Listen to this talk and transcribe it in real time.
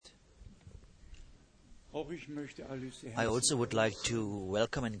I also would like to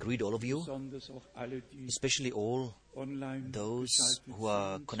welcome and greet all of you, especially all those who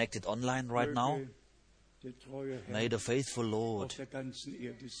are connected online right now. May the faithful Lord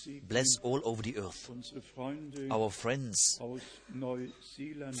bless all over the earth. Our friends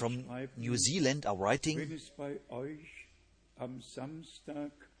from New Zealand are writing,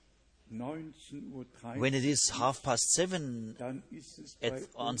 when it is 7:30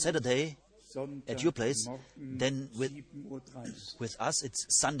 on Saturday at your place, then with us it's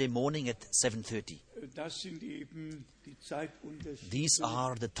Sunday morning at 7:30. These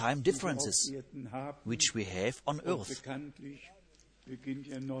are the time differences which we have on earth.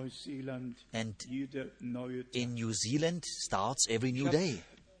 And in New Zealand starts every new day,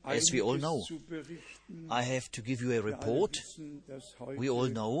 as we all know. I have to give you a report. We all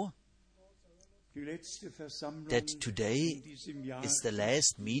know that today is the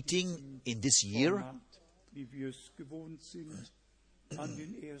last meeting in this year.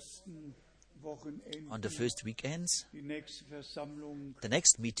 On the first weekends, the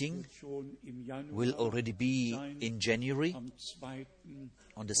next meeting will already be in January,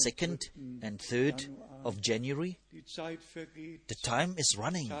 on the 2nd and 3rd of January. The time is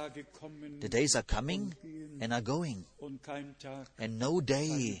running. The days are coming and are going. And no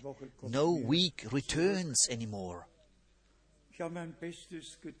day, no week returns anymore.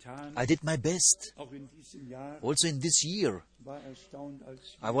 I did my best. Also in this year,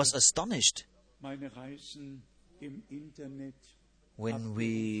 I was astonished when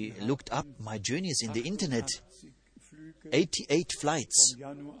we looked up my journeys in the internet. 88 flights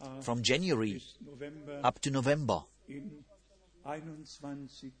from January up to November in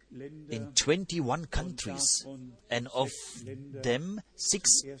 21 countries, and of them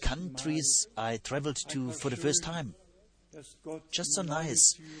 6 countries I traveled to for the first time. Just so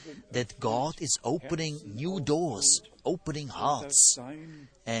nice that God is opening new doors, opening hearts,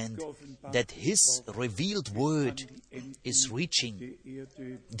 and that His revealed word is reaching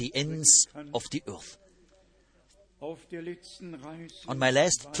the ends of the earth. On my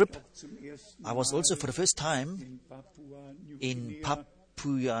last trip, I was also for the first time in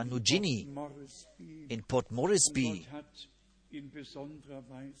Papua New Guinea, in Port Moresby,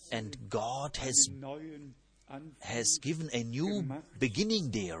 and God has given a new beginning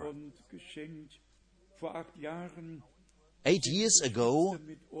there. 8 years ago,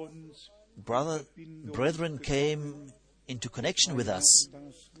 brethren came into connection with us.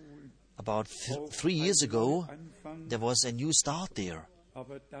 About 3 years ago, there was a new start there.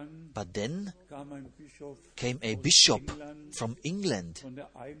 But then came a bishop from England,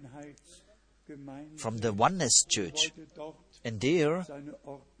 from the Oneness Church. And there,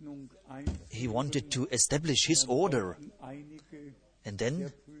 he wanted to establish his order. And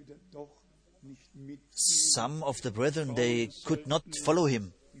then, some of the brethren, they could not follow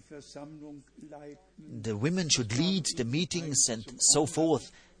him. The women should lead the meetings and so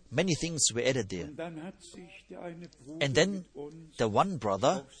forth. Many things were added there. And then, the one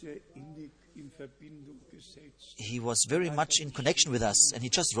brother, he was very much in connection with us, and he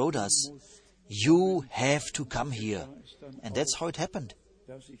just wrote us, "You have to come here." And that's how it happened,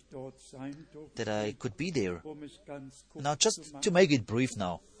 that I could be there. Now, just to make it brief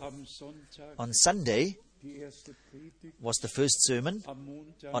now, on Sunday was the first sermon.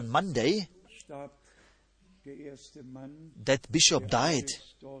 On Monday, that bishop died,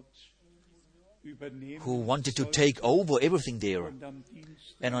 who wanted to take over everything there.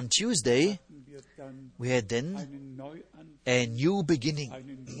 And on Tuesday, we had then a new beginning,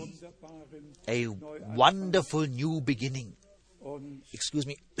 a wonderful new beginning. Excuse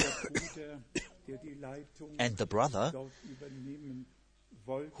me. And the brother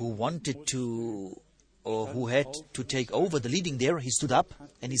who wanted to, or who had to take over the leading there, he stood up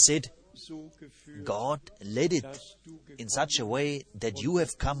and he said, "God led it in such a way that you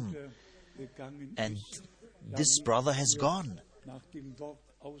have come, and this brother has gone,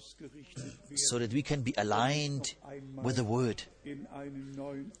 so that we can be aligned with the Word,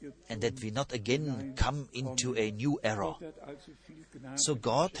 and that we not again come into a new era." So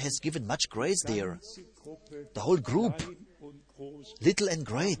God has given much grace there. The whole group, little and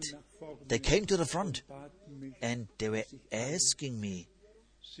great, they came to the front, and they were asking me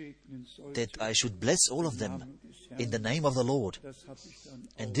that I should bless all of them in the name of the Lord.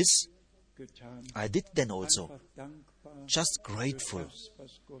 And this I did then also. Just grateful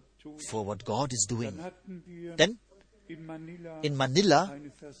for what God is doing. Then, in Manila,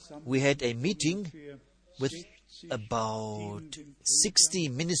 we had a meeting with about 60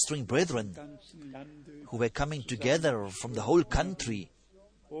 ministering brethren who were coming together from the whole country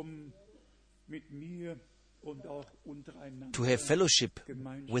to have fellowship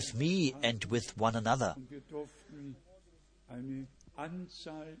with me and with one another.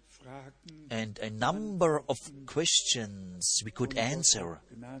 And a number of questions we could answer.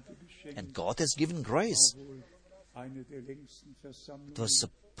 And God has given grace. It was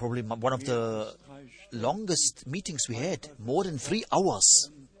probably one of the longest meetings we had, more than 3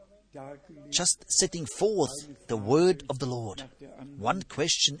 hours, just setting forth the word of the Lord, one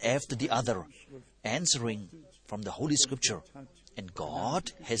question after the other, answering from the Holy Scripture. And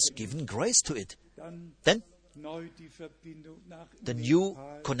God has given grace to it. Then, the new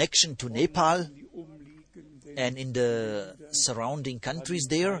connection to Nepal and in the surrounding countries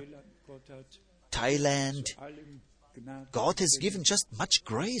there, Thailand, God has given just much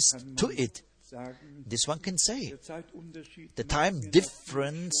grace to it. This one can say. The time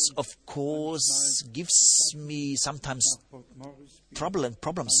difference, of course, gives me sometimes trouble and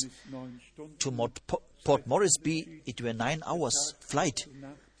problems. To Port Moresby, it were 9 hours flight.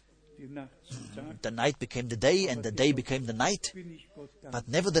 The night became the day and the day became the night. But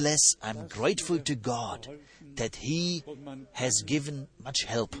nevertheless, I'm grateful to God that He has given much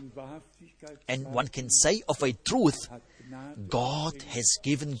help. And one can say of a truth, God has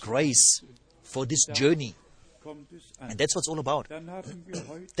given grace for this journey. And that's what it's all about.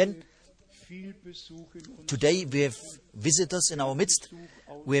 Then, today we have visitors in our midst.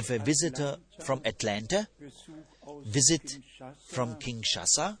 We have a visitor from Atlanta, visit from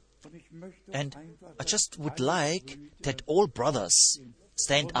Kinshasa, and I just would like that all brothers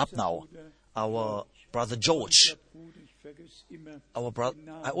stand up now. Our brother George, our brother,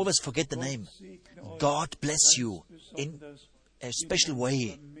 I always forget the name. God bless you in a special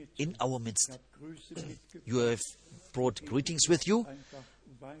way in our midst. You have brought greetings with you.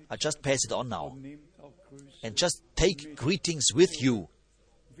 I just pass it on now. And just take greetings with you.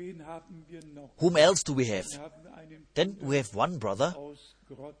 Whom else do we have? Then we have one brother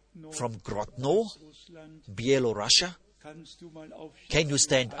from Grodno, Bielorussia. Can you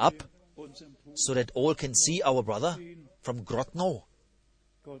stand up so that all can see our brother from Grodno?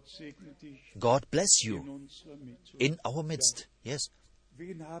 God bless you in our midst. Yes.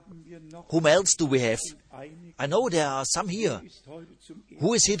 Whom else do we have? I know there are some here.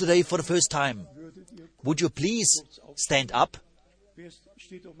 Who is here today for the first time? Would you please stand up?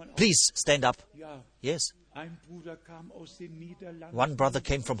 Please stand up. Yes. One brother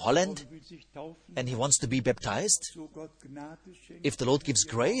came from Holland and he wants to be baptized. If the Lord gives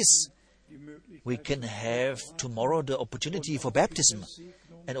grace, we can have tomorrow the opportunity for baptism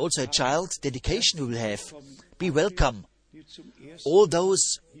and also a child dedication we will have. Be welcome. All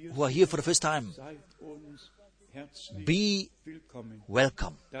those who are here for the first time, be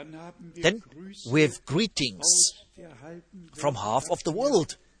welcome. Then we have greetings from half of the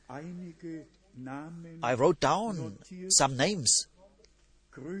world. I wrote down some names.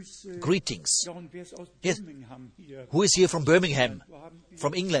 Greetings. Yes. Who is here from Birmingham?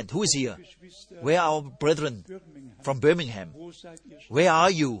 From England? Who is here? Where are our brethren from Birmingham? Where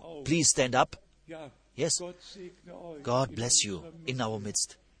are you? Please stand up. Yes. God bless you in our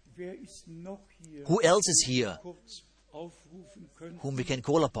midst. Who else is here whom we can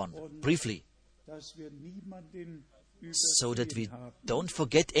call upon briefly, so that we don't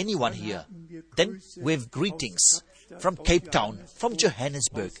forget anyone here? Then we have greetings from Cape Town, from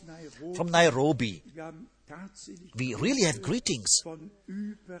Johannesburg, from Nairobi. We really have greetings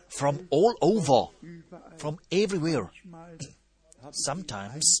from all over, from everywhere.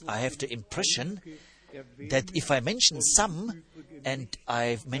 Sometimes I have the impression that if I mention some and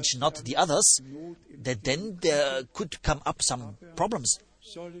I mention not the others, that then there could come up some problems.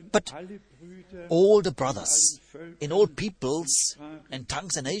 But all the brothers in all peoples and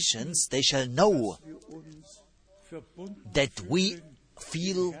tongues and nations, they shall know that we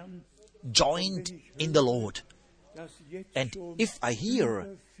feel joined in the Lord. And if I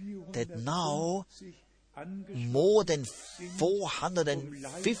hear that now more than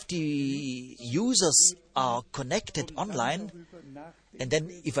 450 users are connected online, and then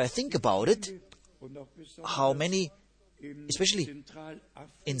if I think about it, how many, especially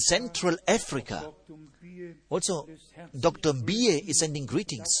in Central Africa, also Dr. Mbie is sending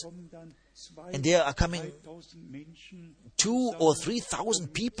greetings, and there are coming 2,000 or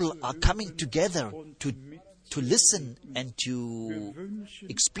 3,000 people are coming together to listen and to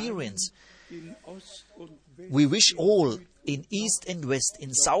experience. We wish all in East and West,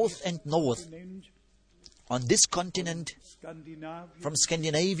 in South and North, on this continent, from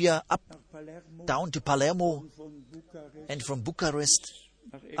Scandinavia up down to Palermo, and from Bucharest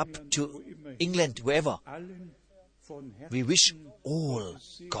up to England, wherever, we wish all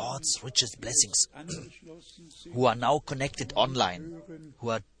God's richest blessings who are now connected online, who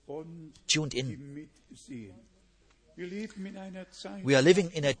are tuned in. We are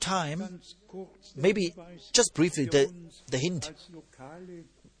living in a time, maybe just briefly, the hint,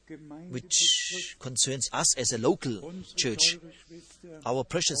 which concerns us as a local church. Our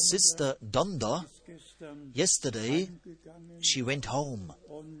precious sister Donda, yesterday, she went home.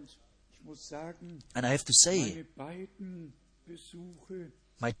 And I have to say,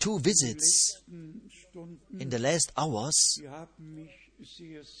 my 2 visits in the last hours,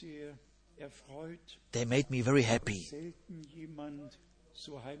 they made me very happy.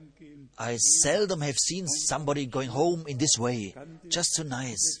 I seldom have seen somebody going home in this way, just so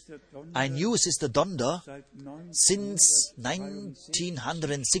nice. I knew Sister Donda since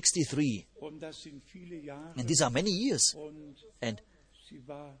 1963, and these are many years. And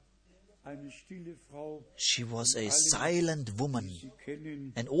she was a silent woman,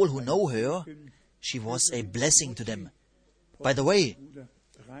 and all who know her, she was a blessing to them. By the way,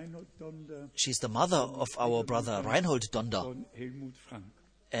 she's the mother of our brother Reinhold Donda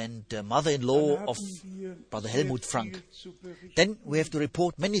and mother-in-law of Brother Helmut Frank. Then we have to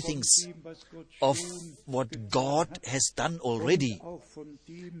report many things of what God has done already,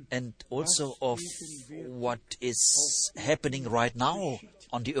 and also of what is happening right now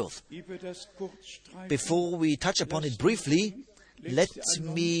on the earth. Before we touch upon it briefly, let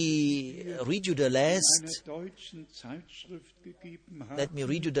me read you the last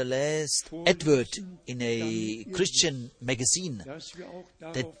advert in a Christian magazine,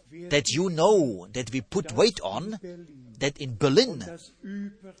 that you know that we put weight on, that in Berlin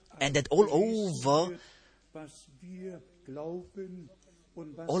and that all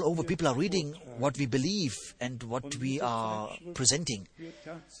over people are reading what we believe and what we are presenting.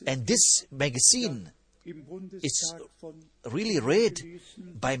 And this magazine is really read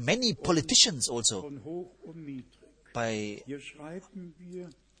by many politicians also, by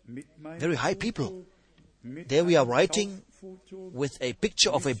very high people. There we are writing with a picture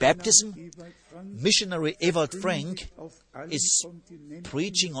of a baptism. Missionary Ewald Frank is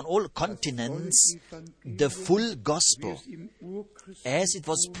preaching on all continents the full gospel as it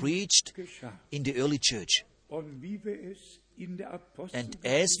was preached in the early church. And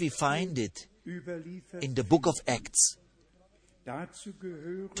as we find it in the book of Acts,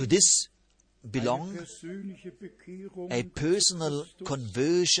 to this belong a personal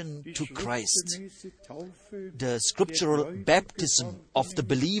conversion to Christ, the scriptural baptism of the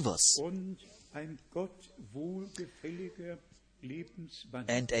believers,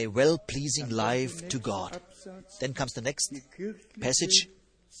 and a well-pleasing life to God. Then comes the next passage,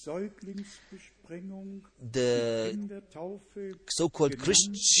 the so-called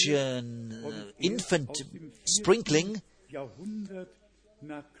Christian infant sprinkling,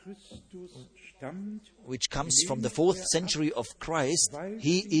 which comes from the 4th century of Christ,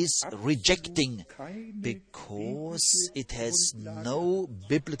 he is rejecting because it has no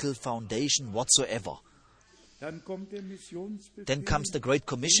biblical foundation whatsoever. Then comes the Great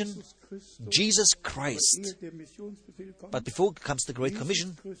Commission, Jesus Christ. But before comes the Great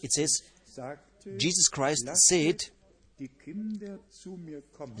Commission, it says, Jesus Christ said,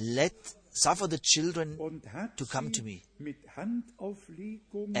 suffer the children to come to me.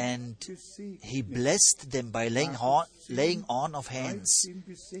 And he blessed them by laying on of hands.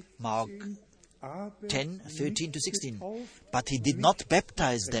 Mark 10:13-16. But he did not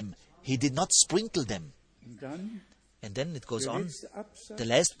baptize them. He did not sprinkle them. And then it goes on. The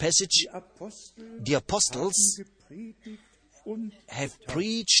last passage, the apostles have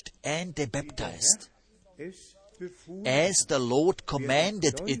preached and they baptized, as the Lord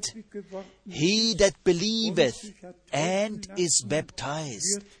commanded it. He that believeth and is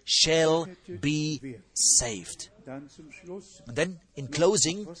baptized shall be saved. And then, in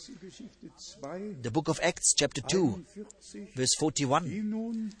closing, the book of Acts, chapter 2, verse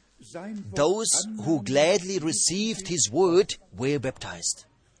 41. Those who gladly received his word were baptized.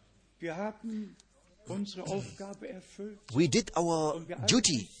 We did our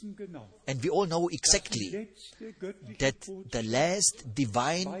duty, and we all know exactly that the last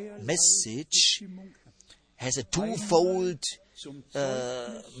divine message has a twofold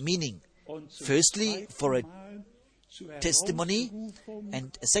meaning. Firstly, for a testimony,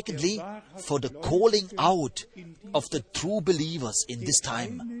 and secondly, for the calling out of the true believers in this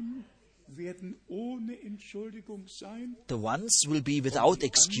time. The ones will be without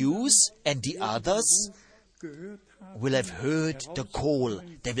excuse, and the others will have heard the call.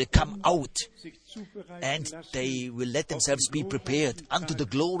 They will come out, and they will let themselves be prepared unto the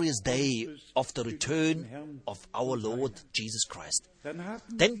glorious day of the return of our Lord Jesus Christ.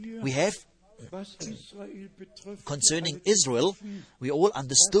 Then we have, concerning Israel, we all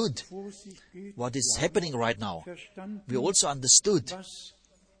understood what is happening right now. We also understood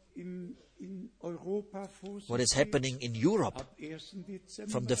what is happening in Europe.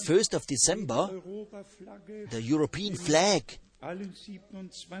 From the 1st of December, the European flag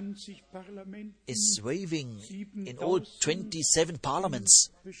is waving in all 27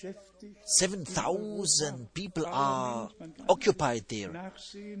 parliaments. 7,000 people are occupied there.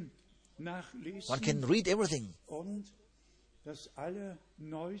 One can read everything.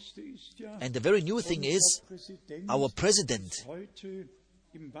 And the very new thing is, our president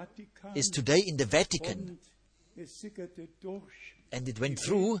is today in the Vatican, and it went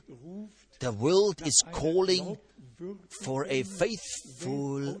through. The world is calling for a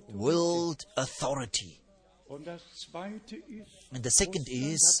faithful world authority. And the second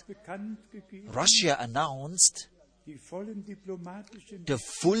is, Russia announced the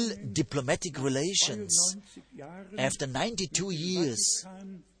full diplomatic relations after 92 years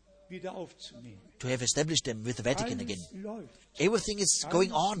to have established them with the Vatican again. Everything is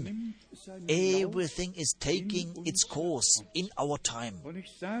going on. Everything is taking its course in our time.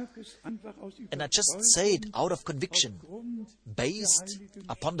 And I just say it out of conviction, based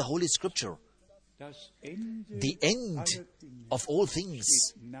upon the Holy Scripture. The end of all things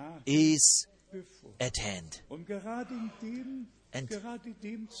is at hand. And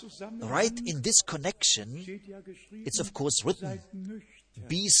right in this connection, it's of course written,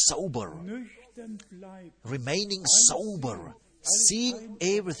 be sober, remaining sober, seeing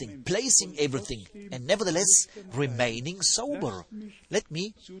everything, placing everything, and nevertheless remaining sober. Let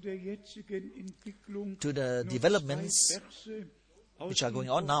me, to the developments which are going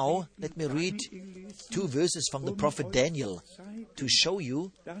on now, let me read 2 verses from the prophet Daniel to show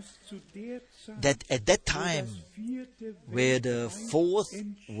you that at that time, where the 4th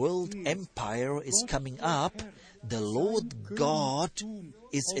world empire is coming up, the Lord God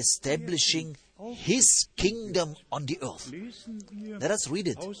is establishing His kingdom on the earth. Let us read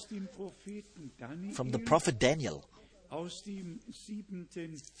it from the prophet Daniel,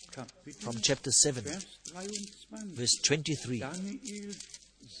 from chapter 7, verse 23.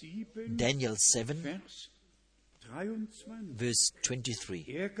 Daniel 7, verse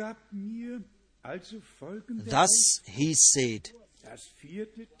 23. Thus he said,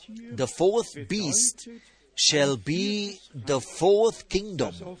 the 4th beast shall be the 4th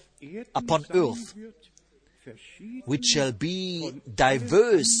kingdom upon earth, which shall be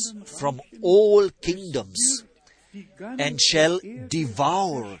diverse from all kingdoms, and shall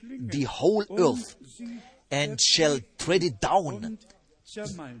devour the whole earth, and shall tread it down,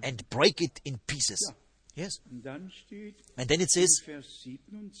 and break it in pieces. Yes. And then it says,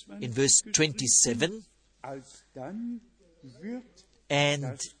 in verse 27,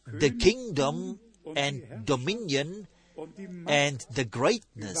 and the kingdom and dominion and the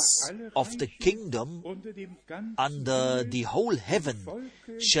greatness of the kingdom under the whole heaven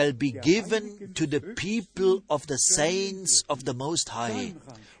shall be given to the people of the saints of the Most High,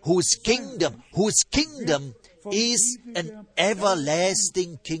 whose kingdom is an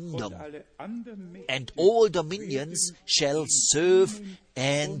everlasting kingdom, and all dominions shall serve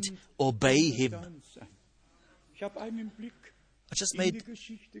and obey him. I just made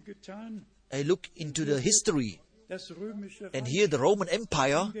a look into the history, and here the Roman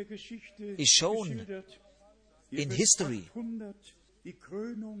Empire is shown in history.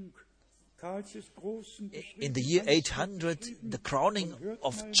 In the year 800, the crowning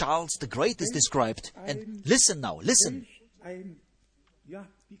of Charles the Great is described. And listen now, listen.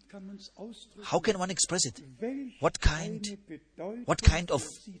 How can one express it? What kind of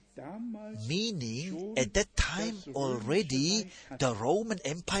meaning at that time already the Roman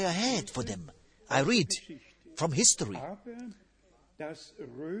Empire had for them? I read from history.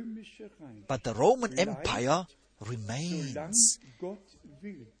 But the Roman Empire remains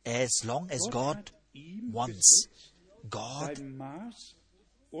as long as God wants. God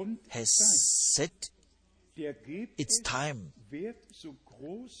has set its time.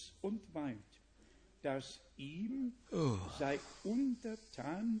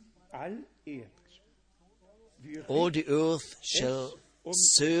 All the earth shall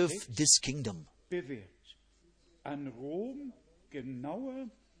serve this kingdom. An Rom, genauer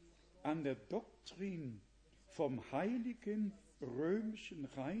an der Doktrin vom Heiligen Römischen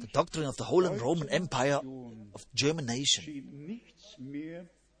Reich, the doctrine of the Holy Roman Empire of German nation.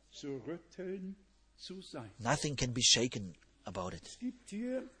 zu sein. Nothing can be shaken about it. Es gibt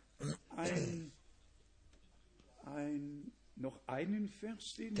hier noch einen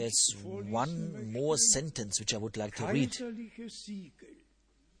Vers, den There's ich vorlesen one more möchte. sentence which I would like to read. Kaiserliche Siegel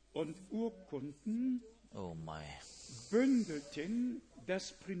und Urkunden Oh my. bündelten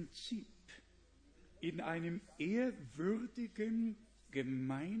das Prinzip in einem ehrwürdigen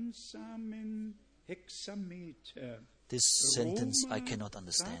gemeinsamen Hexameter. This sentence I Roma cannot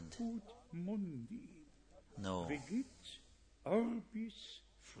understand. Caput Mundi, No. Regit Orbis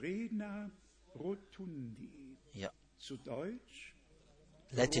Frena Rotundi. Yeah. Zu Deutsch,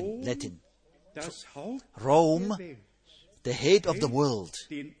 Latin. das Haupt Rome, der Welt, the head of the hält world.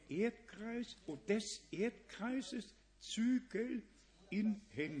 den Erdkreis und des Erdkreises Zügel in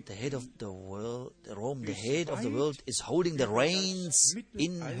Händen. The head of the world, Rome, the head of the world, is holding the reins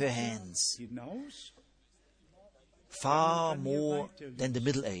in her hands, Hinaus, far more than the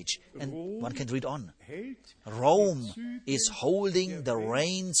Middle Age. And one can read on. hält Rome die Zügel is holding the der Welt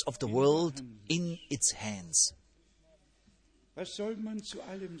reins of the in world Händen. in its hands. Was soll man zu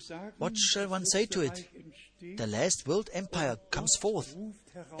allem sagen? What shall one say to it? The last world empire comes forth,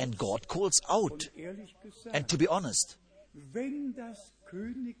 and God calls out. Und ehrlich gesagt, And to be honest, wenn das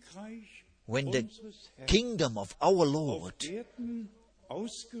Königreich when the unseres Herrn kingdom of our auf Lord Erden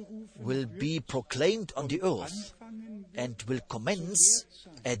ausgerufen will be wird proclaimed on und the earth anfangen wird, and will commence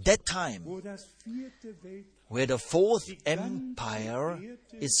at that time, wo das vierte Weltreich where the fourth empire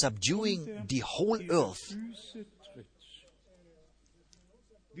is subduing the whole earth, Füße tritt.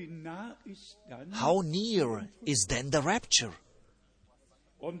 Wie nah ist dann? how near is then the rapture?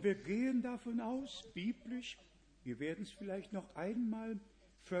 Und wir gehen davon aus, biblisch, wir werden es vielleicht noch einmal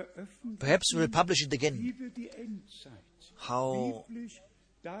veröffentlichen, Perhaps we'll publish it again, wie wir die Endzeit how biblisch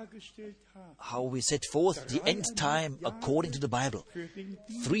dargestellt haben. we set forth the end time according to the Bible.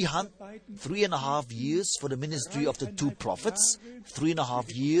 3.5 years for the ministry of the two prophets,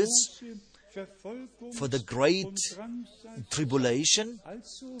 3.5 years Verfolgung for the great und Drangsal. tribulation.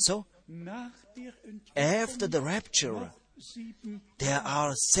 Also So, nach der after the Entrückung rapture, noch 7 there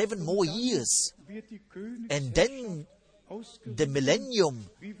are 7 more years, wird die and then Königsherrschaft the millennium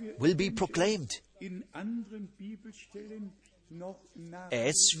wie wir will be proclaimed, in anderen Bibelstellen noch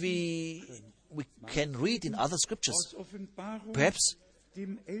as we can read in other scriptures. aus Offenbarung, Perhaps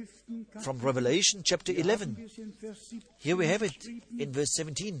dem 11. Kapitel. from Revelation chapter Wir haben 11. es in Vers 17 Here we have it geschrieben. in verse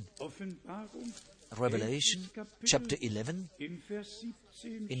 17. Offenbarung, Revelation 11. Kapitel, chapter 11. in Vers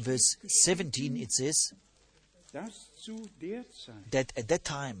 17 In verse 17 it says dass zu der Zeit, that at that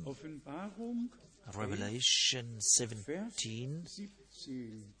time, Offenbarung, Revelation Vers 17,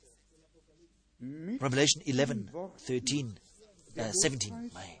 17, mit Revelation 11, den Worten 13,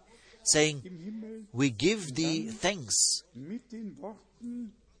 17, saying, im Himmel, we give thee thanks, mit den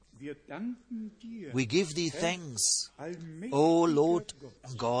Worten, wir danken dir, we give thee thanks, allmächtiger O Lord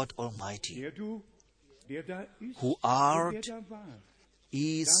Gott, God Almighty, der da ist, who und art, der da war,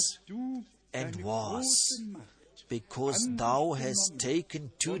 is, dass du and deine was, große Macht because thou hast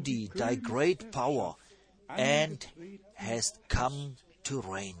taken to thee thy great power, and hast come to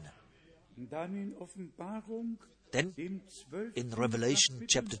reign. und dann in Offenbarung, Then, dem 12. in Revelation Kapitel,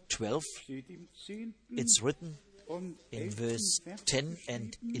 chapter 12, steht im 10. it's written und in 11. verse Vers 10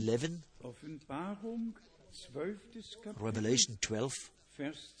 and geschrieben, 11, Offenbarung, 12. Kapitel, Revelation 12,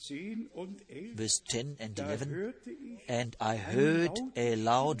 Vers 10 und 11, verse 10 and da 11, hörte ich and I heard a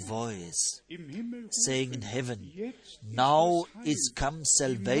loud voice im Himmel saying in rufen, heaven, jetzt now das Heil is come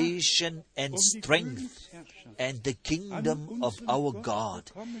salvation and und die strength, Königsherrschaft and the kingdom of our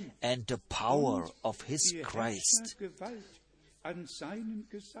God, and the power of his die Christ. Herrschergewalt an seinen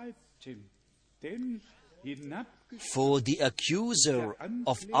Gesalbten, denn For the accuser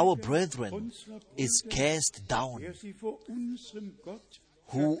of our brethren is cast down,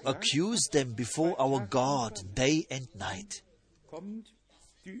 who accuse them before our God day and night.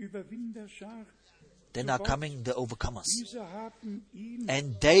 Then are coming the overcomers,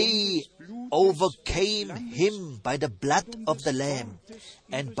 and they overcame him by the blood of the Lamb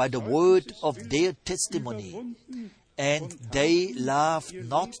and by the word of their testimony, and they loved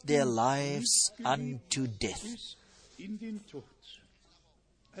not their lives unto death.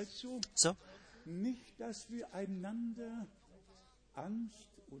 So,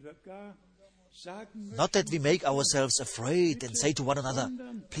 not that we make ourselves afraid and say to one another,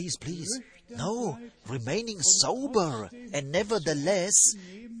 please, please. No, remaining sober and nevertheless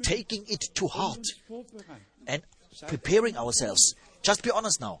taking it to heart and preparing ourselves. Just be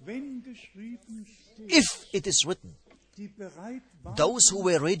honest now. If it is written, those who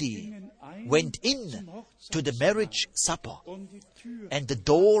were ready went in to the marriage supper, and the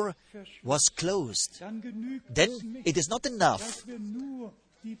door was closed, then it is not enough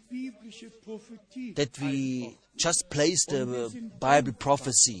that we just place the Bible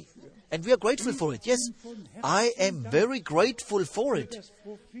prophecy. And we are grateful for it. Yes, I am very grateful for it,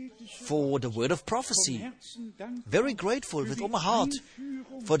 for the word of prophecy. Very grateful with all my heart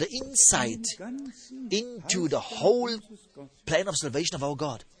for the insight into the whole plan of salvation of our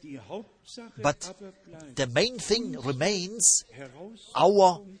God. But the main thing remains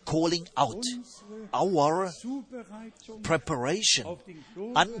our calling out, our preparation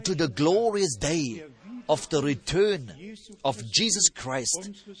unto the glorious day of the return of Jesus Christ,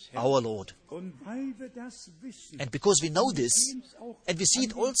 our Lord. And because we know this, and we see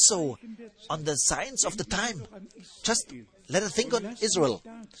it also on the signs of the time, just let us think on Israel.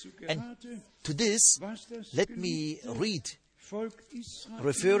 And to this, let me read,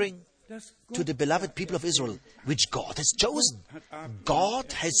 referring to the beloved people of Israel, which God has chosen.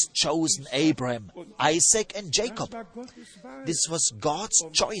 God has chosen Abraham, Isaac, and Jacob. This was God's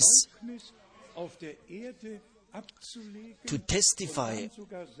choice to testify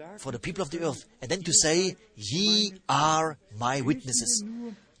for the people of the earth, and then to say, ye are my witnesses.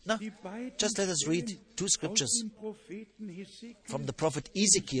 Now, just let us read two scriptures from the prophet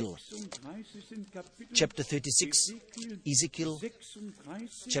Ezekiel, chapter 36. Ezekiel,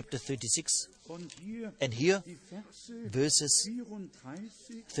 chapter 36. And here, verses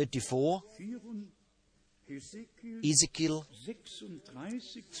 34. Ezekiel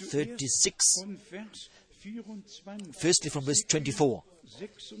 36. Firstly, from verse 24.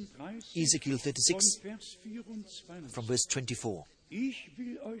 Ezekiel 36, from verse 24.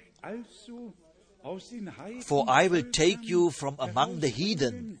 For I will take you from among the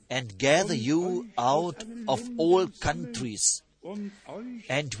heathen, and gather you out of all countries,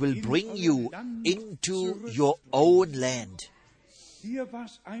 and will bring you into your own land. Here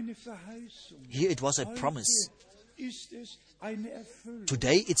it was a promise.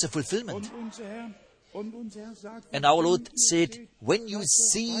 Today it's a fulfillment. And our Lord said, when you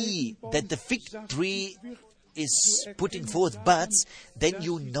see that the fig tree is putting forth buds, then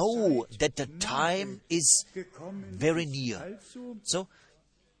you know that the time is very near. So,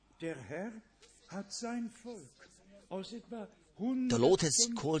 the Lord has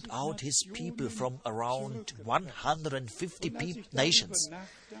called out His people from around 150 nations.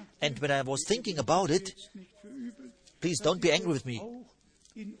 And when I was thinking about it, please don't be angry with me,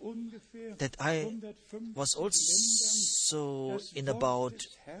 that I was also in about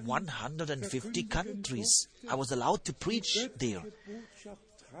 150 countries. I was allowed to preach there,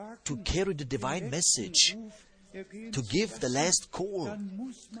 to carry the divine message, to give the last call.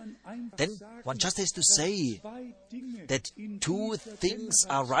 Then one just has to say that two things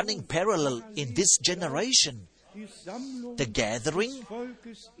are running parallel in this generation. The gathering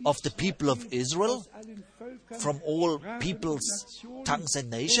of the people of Israel from all peoples, tongues and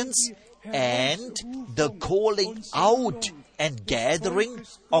nations, and the calling out and gathering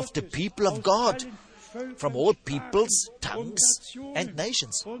of the people of God from all peoples, tongues and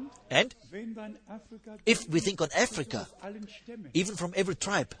nations. And if we think on Africa, even from every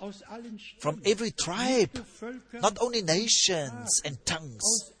tribe, not only nations and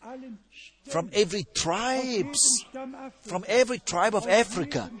tongues, from every tribe of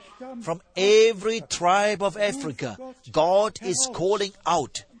Africa, God is calling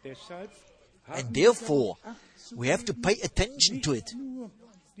out. And therefore, we have to pay attention to it.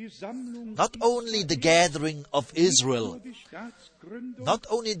 Not only the gathering of Israel, not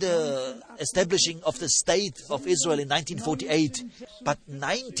only the establishing of the state of Israel in 1948, but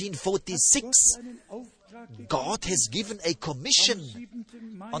 1946, God has given a commission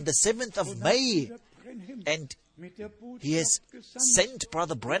on the 7th of May, and He has sent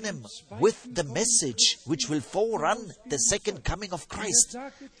Brother Branham with the message which will forerun the second coming of Christ.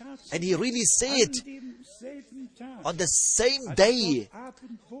 And he really said, on the same day,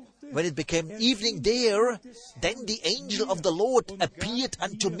 when it became evening there, then the angel of the Lord appeared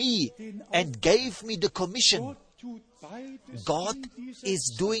unto me and gave me the commission. God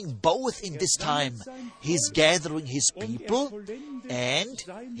is doing both in this time. He is gathering His people and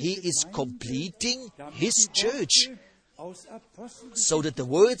He is completing His church, so that the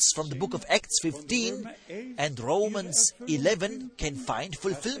words from the book of Acts 15 and Romans 11 can find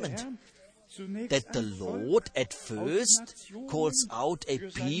fulfillment. That the Lord at first calls out a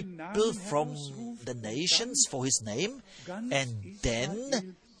people from the nations for His name, and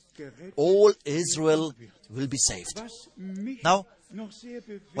then all Israel will be saved. Now,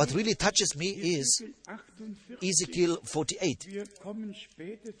 what really touches me is Ezekiel 48.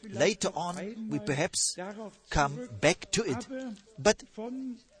 Later on, we perhaps come back to it. But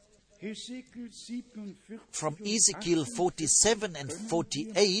from Ezekiel 47 and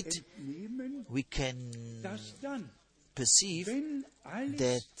 48, we can perceive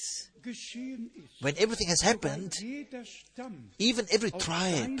that when everything has happened, even every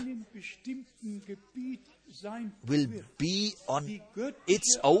tribe will be on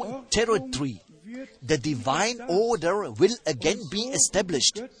its own territory. The divine order will again be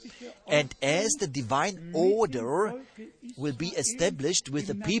established. And as the divine order will be established with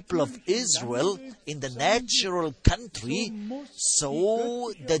the people of Israel in the natural country,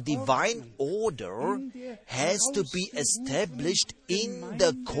 so the divine order has to be established in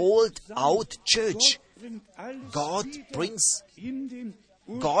the called out church. God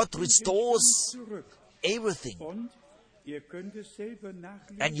restores everything.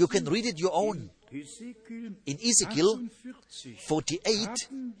 And you can read it your own. In Ezekiel 48,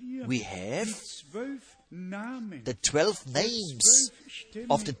 we have the 12 names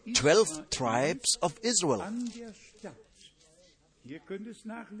of the 12 tribes of Israel. You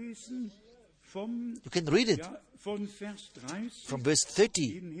can read it from verse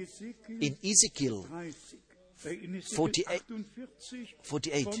 30 in Ezekiel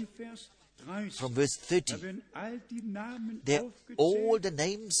 48. From verse 30, there all the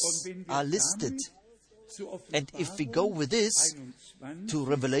names are listed. And if we go with this to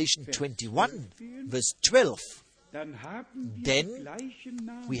Revelation 21, verse 12, then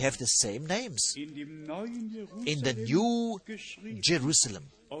we have the same names in the New Jerusalem.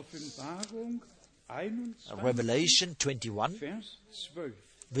 Revelation 21,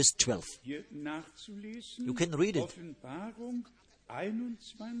 verse 12. You can read it.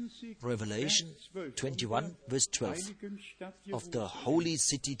 Revelation 21, verse 12, of the holy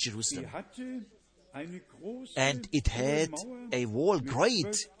city Jerusalem. And it had a wall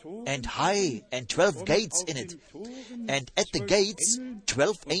great and high, and 12 gates in it. And at the gates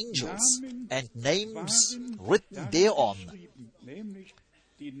 12 angels, and names written thereon,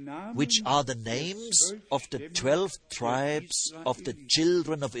 which are the names of the 12 tribes of the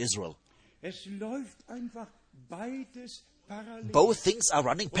children of Israel. Both things are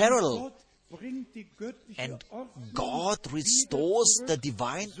running parallel. And God restores the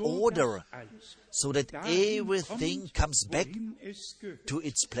divine order so that everything comes back to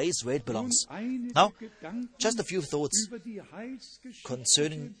its place where it belongs. Now, just a few thoughts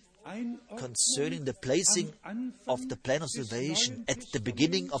concerning the placing of the plan of salvation at the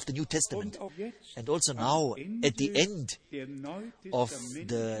beginning of the New Testament, and also now at the end of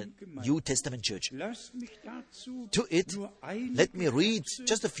the New Testament church. To it, let me read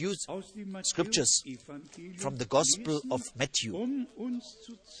just a few scriptures from the Gospel of Matthew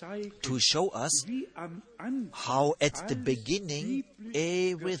to show us how at the beginning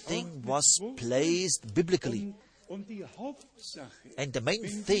everything was placed biblically. And the main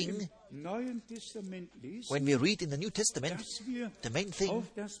thing, when we read in the New Testament, the main thing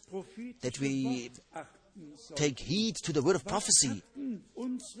that we take heed to the word of prophecy.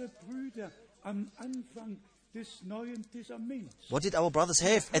 What did our brothers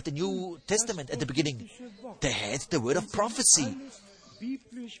have at the New Testament at the beginning? They had the word of prophecy.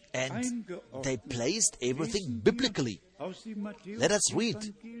 And they placed everything biblically. Let us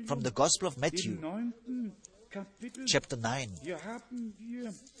read from the Gospel of Matthew, chapter 9.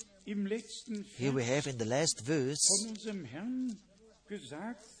 Here we have in the last verse,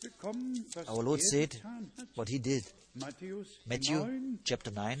 our Lord said what He did. Matthew chapter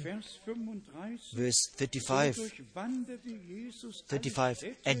 9, verse 35.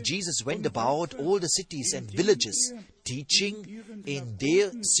 And Jesus went about all the cities and villages, teaching in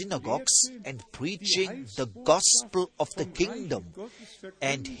their synagogues and preaching the gospel of the kingdom,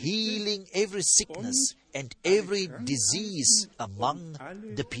 and healing every sickness and every disease among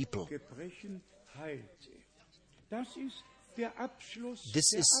the people.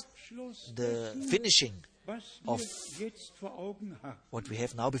 This is the finishing of what we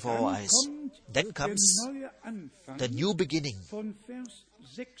have now before our eyes. Then comes the new beginning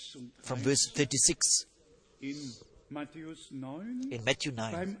from verse 36 in Matthew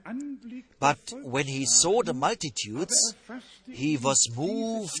 9. But when He saw the multitudes, He was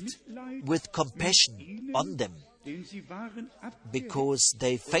moved with compassion on them, because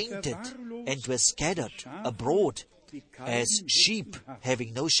they fainted and were scattered abroad as sheep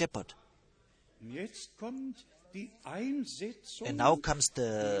having no shepherd. And now comes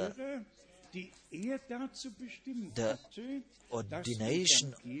the the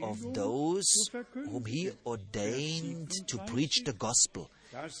ordination of those whom he ordained to preach the gospel.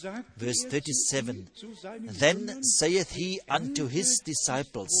 Verse 37, Then saith he unto his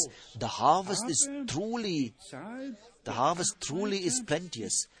disciples, The harvest truly is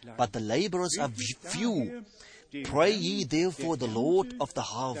plenteous, but the laborers are few. Pray ye therefore the Lord of the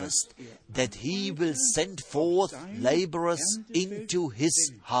harvest, that he will send forth laborers into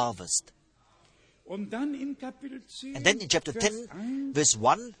his harvest. And then in chapter 10, verse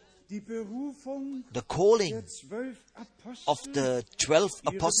 1, the calling of the 12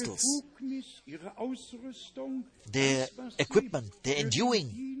 apostles, their equipment, their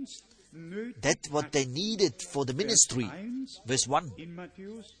enduing, that what they needed for the ministry. Verse 1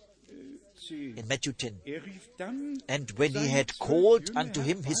 in Matthew 10. And when he had called unto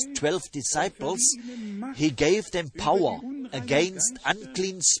him his 12 disciples, he gave them power against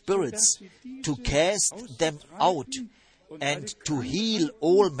unclean spirits to cast them out, and to heal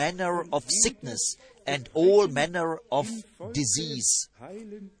all manner of sickness and all manner of disease.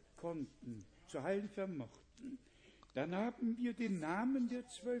 Then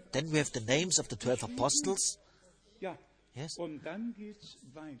we have the names of the 12 apostles. Yes.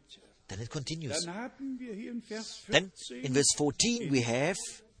 Then it continues. Then in verse 14 we have,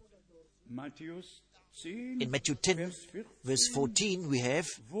 in Matthew 10, verse 14 we have,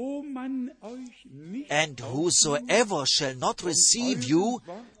 And whosoever shall not receive you,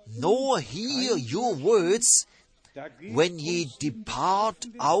 nor hear your words, when ye depart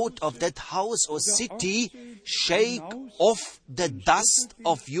out of that house or city, shake off the dust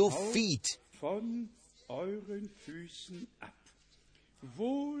of your feet.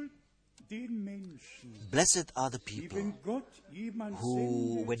 Blessed are the people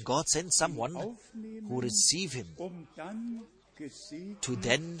who, when God sends someone, who receive him, to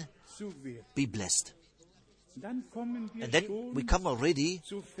then be blessed. And then we come already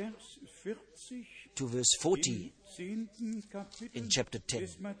to verse 40 in chapter 10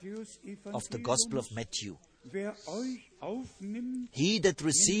 of the Gospel of Matthew. He that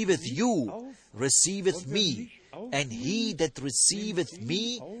receiveth you receiveth me, and he that receiveth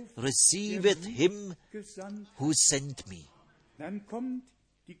me receiveth him who sent me. And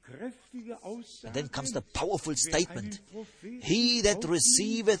then comes the powerful statement, He that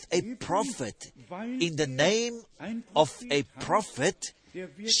receiveth a prophet in the name of a prophet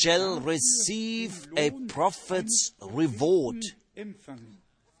shall receive a prophet's reward.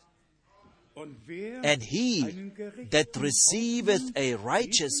 And he that receiveth a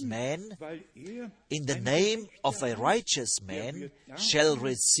righteous man in the name of a righteous man shall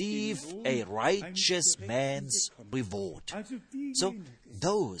receive a righteous man's reward. So,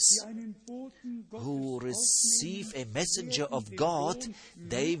 those who receive a messenger of God,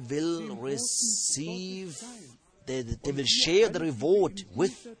 they will receive, they will share the reward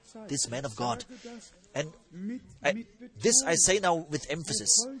with this man of God. And this I say now with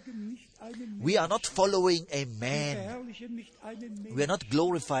emphasis. We are not following a man. We are not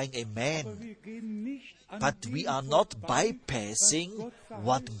glorifying a man. But we are not bypassing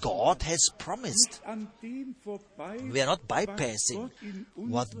what God has promised. We are not bypassing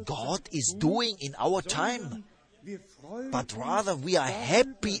what God is doing in our time. But rather we are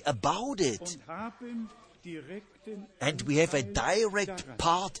happy about it. And we have a direct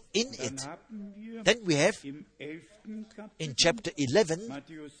part in it. Then we have in chapter 11,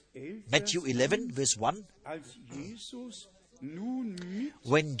 Matthew 11, verse 1,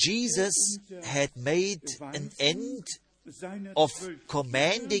 when Jesus had made an end of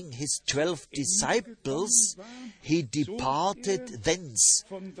commanding his 12 disciples, he departed thence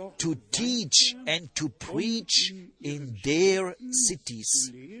to teach and to preach in their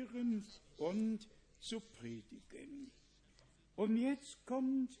cities.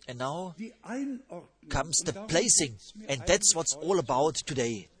 And now comes the placing, and that's what's all about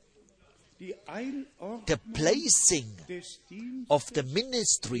today. The placing of the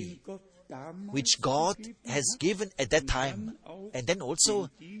ministry which God has given at that time, and then also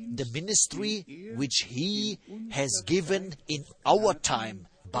the ministry which He has given in our time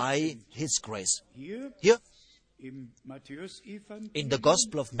by His grace. Here, in the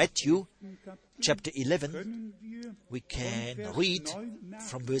Gospel of Matthew, chapter 11, we can read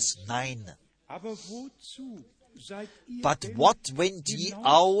from verse 9. But what went ye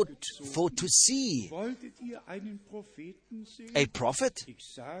out for to see? A prophet?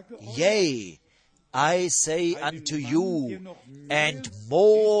 Yea, I say unto you, and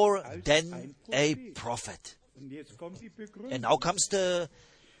more than a prophet. And now comes the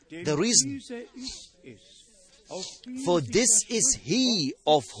reason. For this is he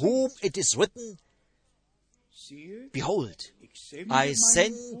of whom it is written, Behold, I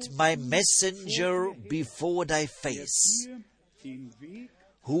send my messenger before thy face,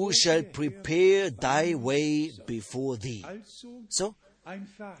 who shall prepare thy way before thee. So,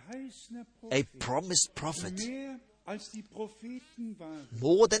 a promised prophet,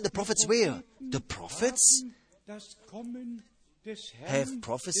 more than the prophets were. The prophets have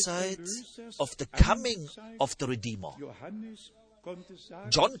prophesied of the coming of the Redeemer.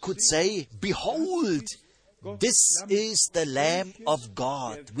 John could say, Behold, this is the Lamb of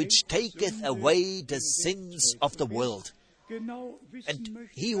God, which taketh away the sins of the world. And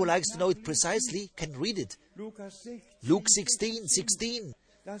he who likes to know it precisely can read it. Luke 16:16.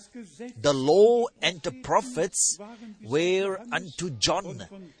 The law and the prophets were unto John,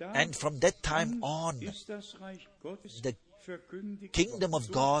 and from that time on, the kingdom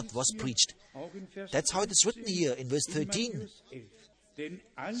of God was preached. That's how it is written here in verse 13.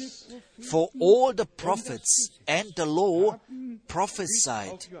 For all the prophets and the law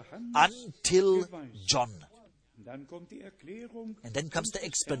prophesied until John. And then comes the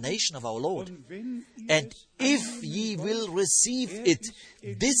explanation of our Lord. And if ye will receive it,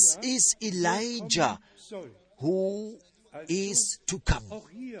 this is Elijah who is to come.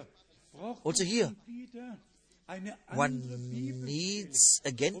 Also here, one needs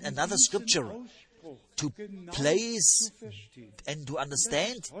again another scripture to place and to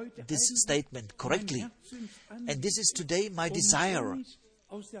understand this statement correctly. And this is today my desire,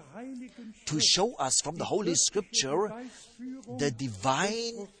 to show us from the Holy Scripture the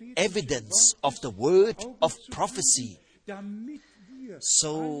divine evidence of the word of prophecy,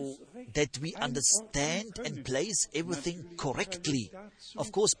 so that we understand and place everything correctly.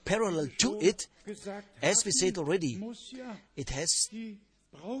 Of course, parallel to it, as we said already, it has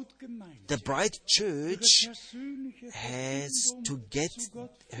the bride church has to get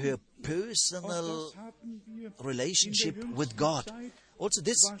her personal relationship with God. Also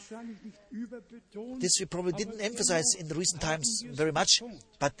this we probably didn't emphasize in the recent times very much,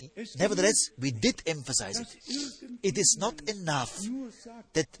 but nevertheless, we did emphasize it. It is not enough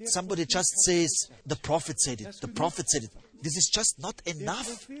that somebody just says, the prophet said it, the prophet said it. This is just not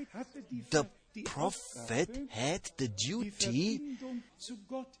enough. The prophet had the duty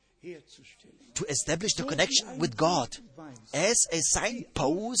to establish the connection with God. As a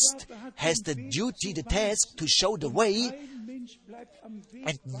signpost has the duty, the task, to show the way,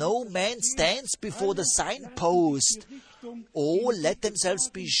 and no man stands before the signpost or let themselves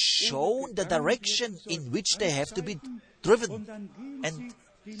be shown the direction in which they have to be driven.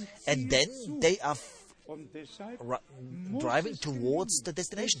 And then they are driving towards the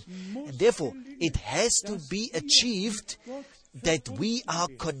destination. And therefore, it has to be achieved that we are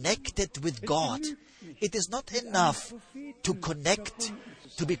connected with God. It is not enough to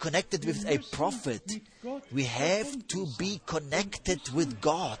be connected with a prophet. We have to be connected with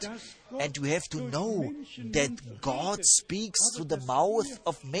God. And we have to know that God speaks through the mouth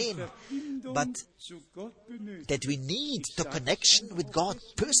of men. But that we need the connection with God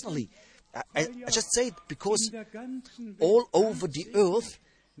personally. I just say it because all over the earth,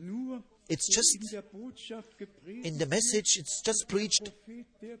 it's just, in the message, it's just preached,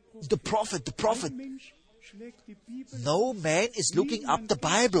 the prophet, the prophet. No man is looking up the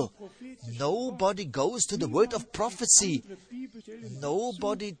Bible. Nobody goes to the word of prophecy.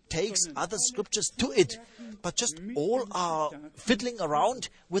 Nobody takes other scriptures to it. But just all are fiddling around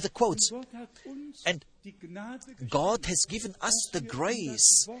with the quotes. And God has given us the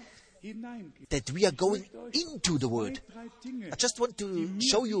grace that we are going into the Word. I just want to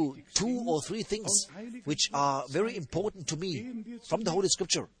show you 2 or 3 things which are very important to me from the Holy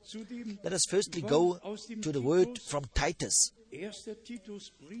Scripture. Let us firstly go to the word from Titus.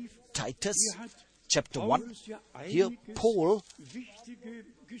 Titus, chapter 1. Here, Paul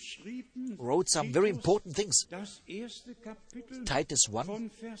wrote some very important things. Titus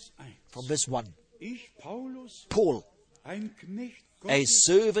 1, from verse 1. Paul, a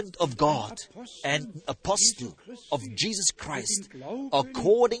servant of God and an apostle of Jesus Christ,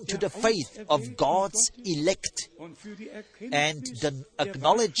 according to the faith of God's elect and the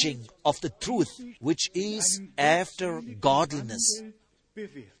acknowledging of the truth which is after godliness.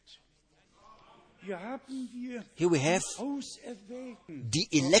 Here we have the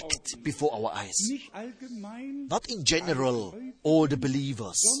elect before our eyes. Not in general all the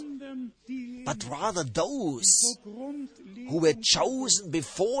believers, but rather those who were chosen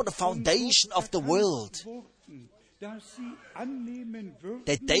before the foundation of the world,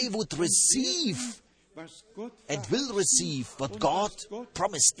 that they would receive and will receive what God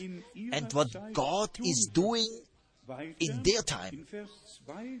promised and what God is doing in their time.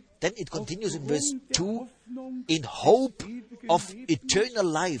 Then it continues in verse 2, in hope of eternal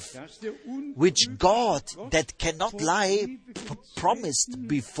life, which God that cannot lie promised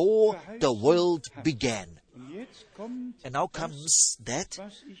before the world began. And now comes that,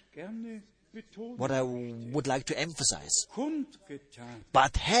 what I would like to emphasize.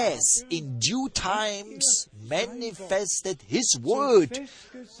 But has in due times manifested His word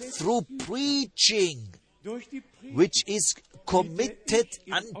through preaching, which is committed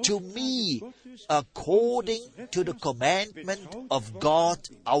unto me according to the commandment of God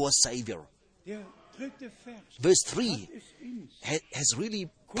our Savior. Verse 3 has really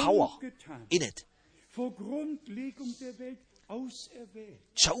power in it.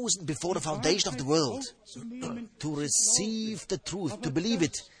 Chosen before the foundation of the world to receive the truth, to believe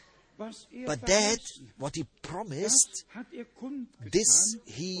it. But that, what He promised, this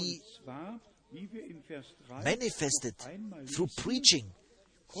He manifested through preaching.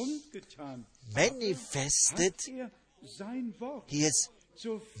 Manifested, He has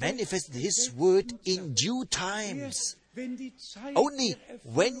manifested His word in due times. Only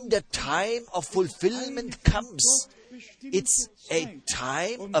when the time of fulfillment comes, it's a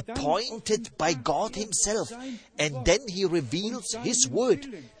time appointed by God Himself, and then He reveals His word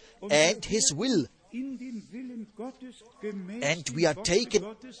and His will. And we are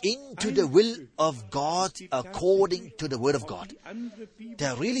taken into the will of God according to the Word of God.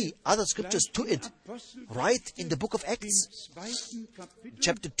 There are really other scriptures to it. Right in the book of Acts,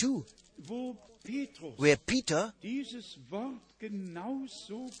 chapter 2, where Peter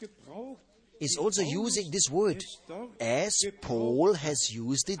is also using this word as Paul has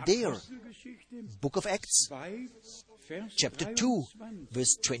used it there. Book of Acts, chapter 2,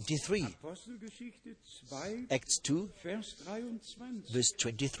 verse 23. Acts 2, verse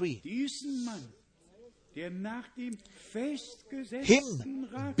 23.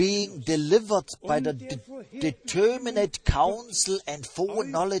 Him being delivered by the determinate counsel and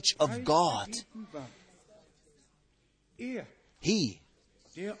foreknowledge of God. He,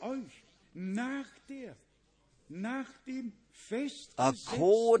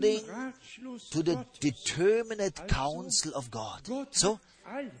 according to the determinate counsel of God. So,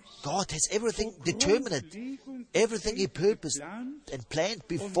 God has everything determinate, everything He purposed and planned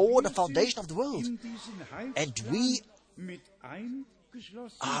before the foundation of the world. And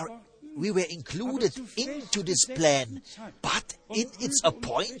we were included into this plan, but in its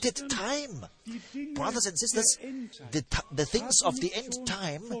appointed time. Brothers and sisters, the things of the end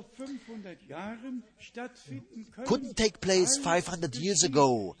time couldn't take place 500 years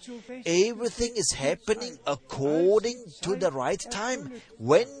ago. Everything is happening according to the right time,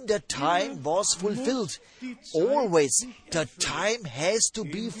 when the time was fulfilled. Always, the time has to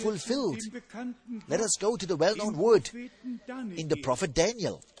be fulfilled. Let us go to the well-known word in the prophet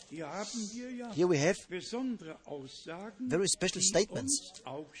Daniel. Here we have very special statements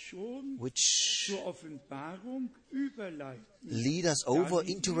which lead us over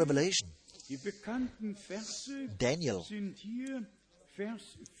into Revelation. Daniel,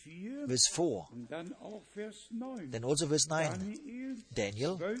 verse 4, then also verse 9.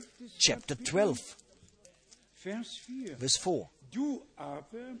 Daniel, chapter 12, verse 4.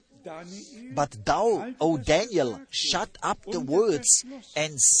 But thou, O Daniel, shut up the words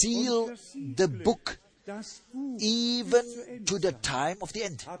and seal the book, even to the time of the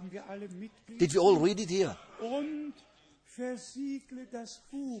end. Did we all read it here?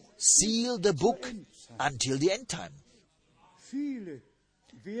 Seal the book until the end time.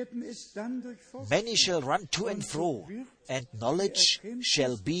 Many shall run to and fro, and knowledge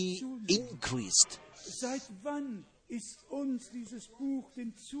shall be increased.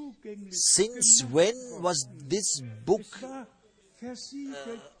 Since when was this book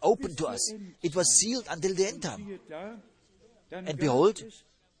open to us? It was sealed until the end time. And behold,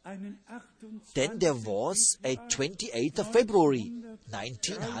 then there was a 28th of February,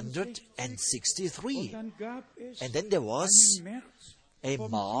 1963. And then there was a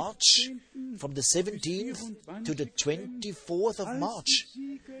March from the 17th to the 24th of March,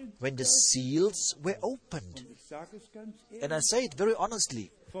 when the seals were opened. And I say it very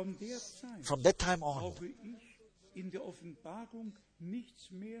honestly, from that time on,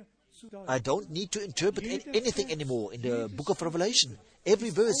 I don't need to interpret anything anymore in the book of Revelation.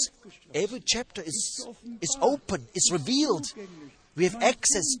 Every verse, every chapter is open, is revealed. We have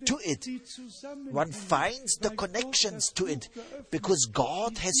access to it. One finds the connections to it because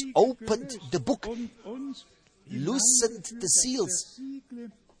God has opened the book, loosened the seals.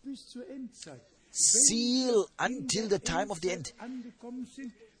 seal until the time of the end.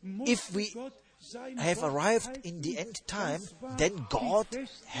 If we have arrived in the end time, then God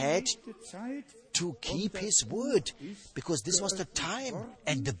had to keep His word, because this was the time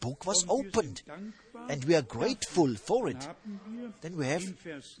and the book was opened, and we are grateful for it. Then we have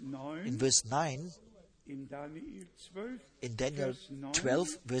in verse 9, in Daniel 12,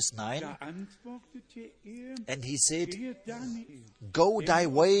 verse 9, and he said, "Go thy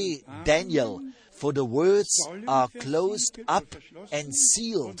way, Daniel, for the words are closed up and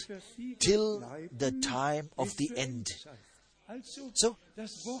sealed till the time of the end." So,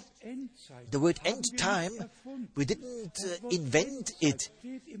 the word end time, we didn't invent it.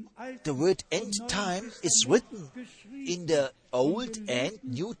 The word end time is written in the Old and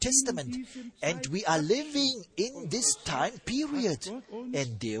New Testament, and we are living in this time period,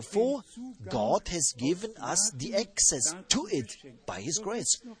 and therefore God has given us the access to it by His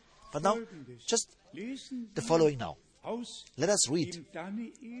grace. But now, just the following now. Let us read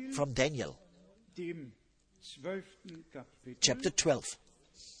from Daniel, chapter 12,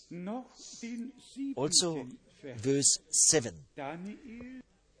 also verse 7.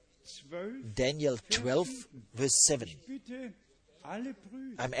 Daniel 12, verse 7.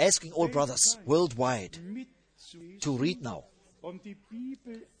 I'm asking all brothers worldwide to read now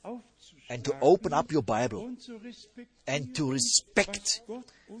and to open up your Bible and to respect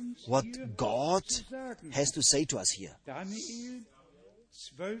what God has to say to us here.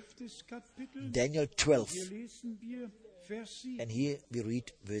 Daniel 12, and here we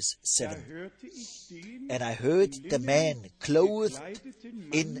read verse 7. "And I heard the man clothed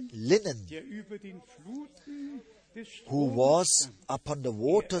in linen, who was upon the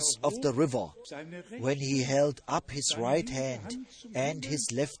waters of the river, when he held up his right hand and his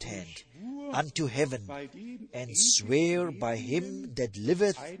left hand unto heaven, and swear by him that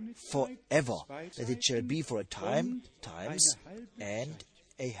liveth forever, that it shall be for a time, times, and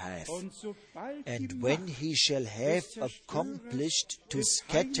a half. And when he shall have accomplished to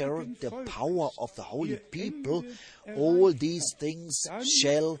scatter the power of the holy people, all these things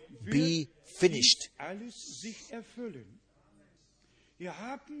shall be finished."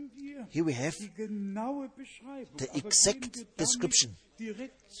 Here we have the exact description.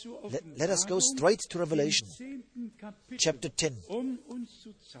 Let us go straight to Revelation, chapter 10,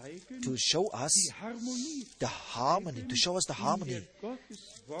 to show us the harmony,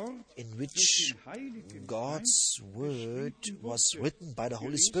 in which God's Word was written by the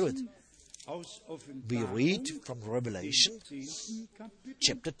Holy Spirit. We read from Revelation,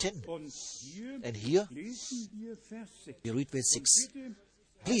 chapter 10, and here we read verse 6.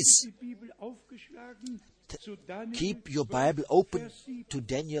 Please, keep your Bible open to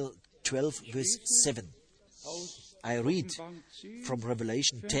Daniel 12, verse 7. I read from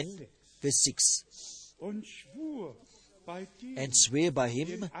Revelation 10, verse 6. "And swear by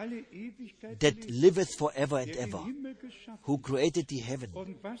him that liveth forever and ever, who created the heaven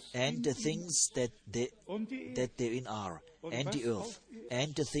and the things that therein are, and the earth,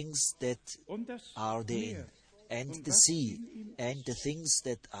 and the things that are therein, and the sea, and the things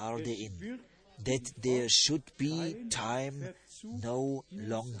that are therein, that there should be time no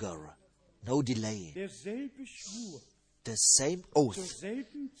longer, no delay." The same oath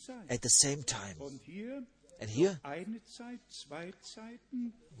at the same time. And here,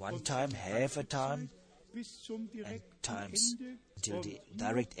 one time, half a time, and times until the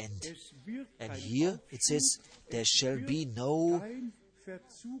direct end. And here it says, there shall be no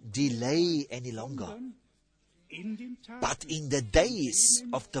delay any longer. But in the days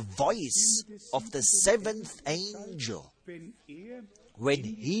of the voice of the seventh angel, when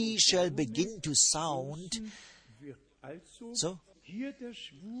he shall begin to sound, so here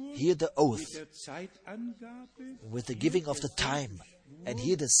the oath with the giving of the time, and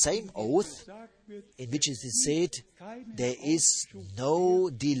here the same oath in which it is said, there is no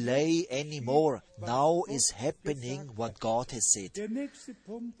delay anymore. Now is happening what God has said.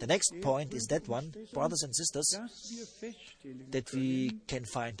 The next point is that one, brothers and sisters, that we can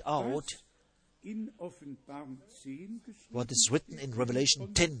find out what is written in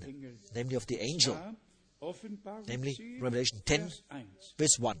Revelation 10, namely of the angel. Namely, Revelation 10,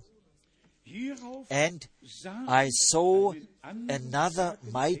 verse 1. "And I saw another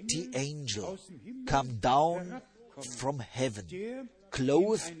mighty angel come down from heaven,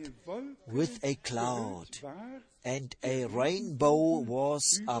 clothed with a cloud, and a rainbow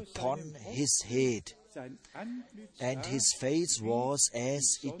was upon his head, and his face was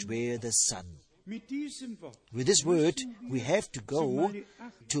as it were the sun." With this word, we have to go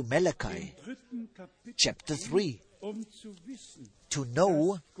to Malachi, chapter 3, to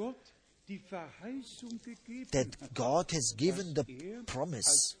know that God has given the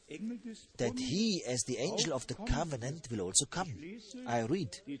promise that He, as the angel of the covenant, will also come. I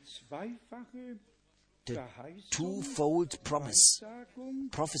read the twofold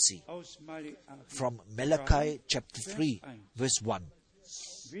prophecy from Malachi chapter 3, verse 1.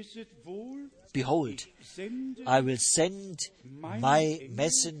 Behold, I will send my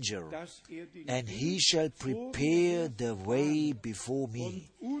messenger, and he shall prepare the way before me.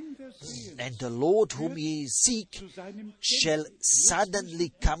 And the Lord whom ye seek shall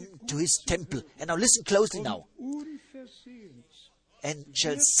suddenly come to his temple. And now listen closely now. And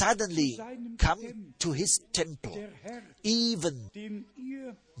shall suddenly come to his temple, even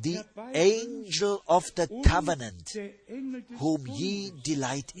the angel of the covenant, whom ye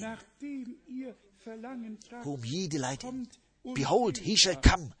delight in. Whom ye delight in. Behold, he shall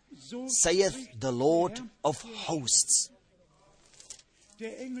come, saith the Lord of hosts.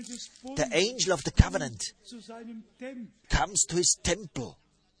 The angel of the covenant comes to his temple.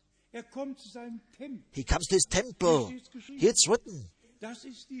 He comes to his temple. Here it's written. This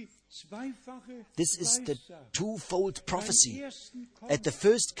is the twofold prophecy. At the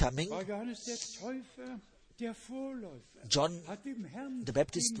first coming, John the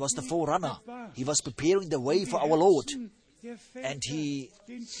Baptist was the forerunner. He was preparing the way for our Lord. And he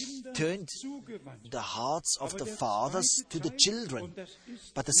turned the hearts of the fathers to the children.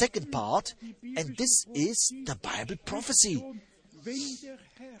 But the second part, and this is the Bible prophecy.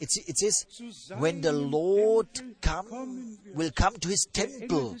 It says, when the Lord will come to his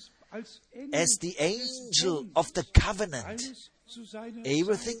temple as the angel of the covenant,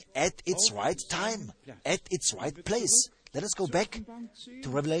 everything at its right time, at its right place. Let us go back to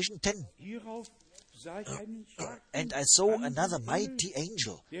Revelation 10. And I saw another mighty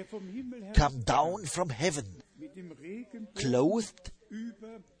angel come down from heaven, clothed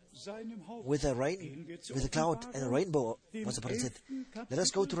with a cloud and a rainbow was upon his head. Let us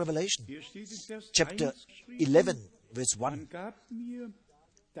go to Revelation, chapter 11, verse 1.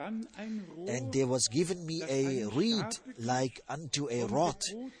 And there was given me a reed like unto a rod,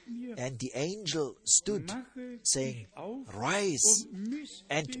 and the angel stood, saying, Rise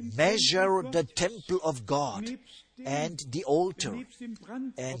and measure the temple of God, and the altar,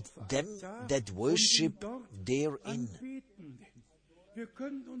 and them that worship therein.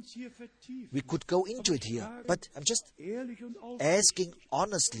 We could go into it here, but I'm just asking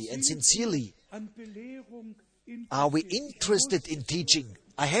honestly and sincerely, are we interested in teaching?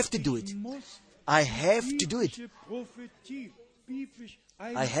 I have to do it. I have to do it.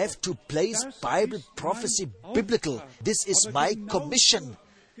 I have to place Bible prophecy biblical. This is my commission.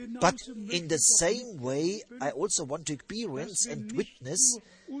 But in the same way, I also want to experience and witness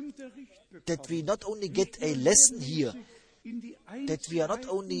that we not only get a lesson here, that we are not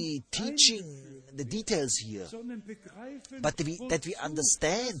only teaching the details here, but that we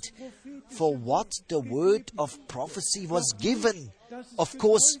understand for what the word of prophecy was given. Of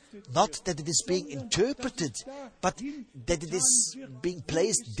course, not that it is being interpreted, but that it is being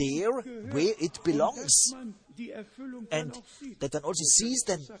placed there where it belongs. And that one also sees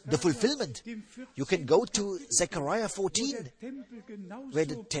then the fulfillment. You can go to Zechariah 14, where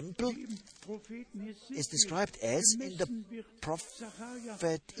the temple is described as in the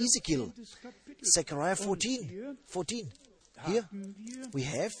prophet Ezekiel. Zechariah 14. Here we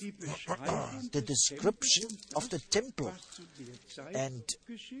have the description of the temple and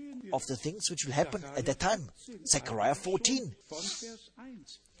of the things which will happen at that time. Zechariah 14.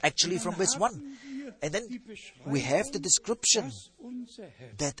 Actually from verse 1. And then we have the description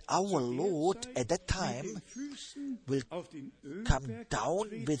that our Lord at that time will come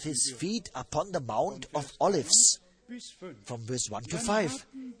down with his feet upon the Mount of Olives, from verse 1 to 5.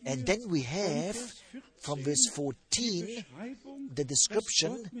 And then we have from verse 14 the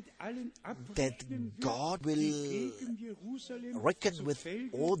description that God will reckon with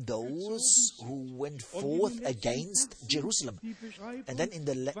all those who went forth against Jerusalem. And then in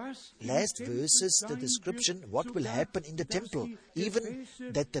the last verses, the description what will happen in the temple, even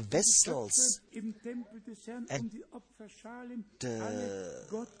that the vessels and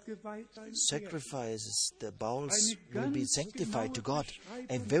the sacrifices, the bowls will be sanctified to God.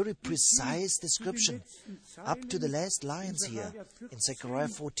 A very precise description up to the last lines here in Zechariah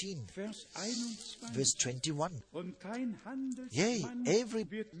 14, verse 21. Yea, every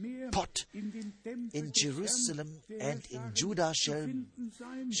pot in Jerusalem and in Judah shall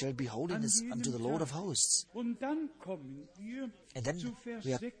be holiness unto the Lord of hosts. And then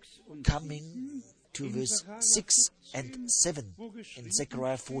we are coming to verse 6 and 7 in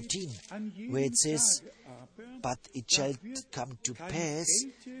Zechariah 14, where it says, But it shall come to pass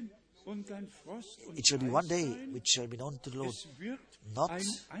It shall be one day which shall be known to the Lord. Not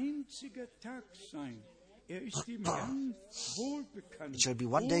it shall be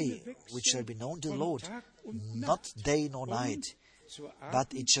one day which shall be known to the Lord, not day nor night.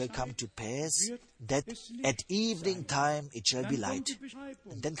 But it shall come to pass that at evening time it shall be light.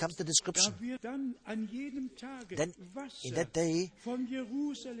 And then comes the description. Then in that day,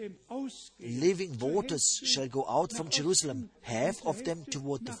 living waters shall go out from Jerusalem, half of them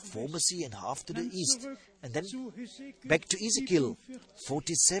toward the former sea and half to the east. And then back to Ezekiel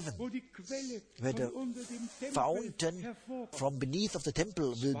 47, where the fountain from beneath of the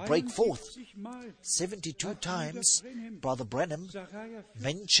temple will break forth. 72 times Brother Branham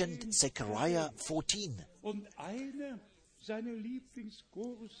mentioned Zechariah 14.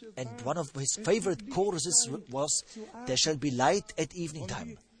 And one of his favorite choruses was, "There shall be light at evening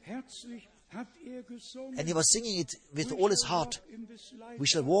time." And he was singing it with all his heart. We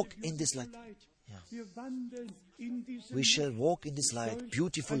shall walk in this light. Yeah. We shall walk in this light,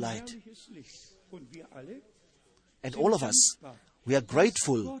 beautiful light. And all of us, we are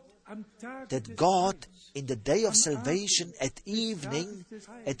grateful that God, in the day of salvation, at the evening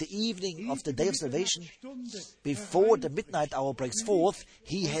of the day of salvation, before the midnight hour breaks forth,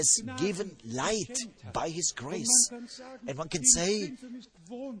 He has given light by His grace. And one can say,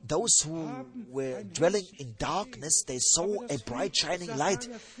 those who were dwelling in darkness, they saw a bright shining light.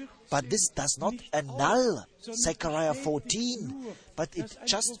 But this does not annul Zechariah 14, but it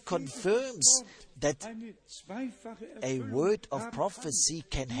just confirms that a word of prophecy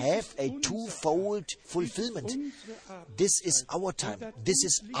can have a twofold fulfillment. This is our time. This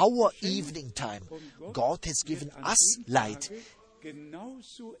is our evening time. God has given us light.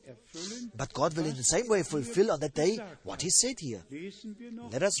 But God will in the same way fulfill on that day what He said here.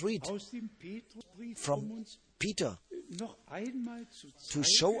 Let us read from Peter to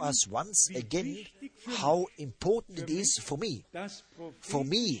show us once again how important it is for me. For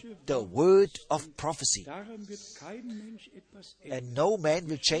me, the word of prophecy. And no man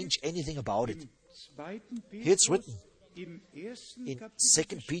will change anything about it. Here it's written in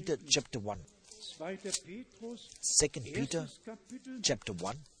 2 Peter chapter 1. 2 Peter chapter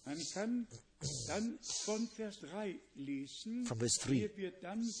 1. From verse 3,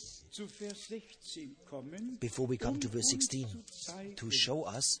 before we come to verse 16, to show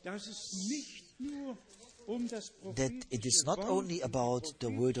us that it is not only about the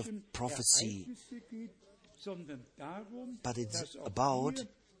word of prophecy, but it's about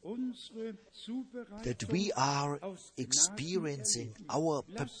that we are experiencing our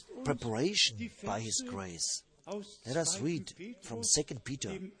preparation by His grace. Let us read from 2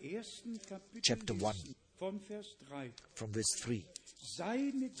 Peter chapter 1, from verse 3.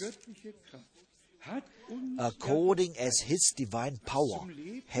 According as His divine power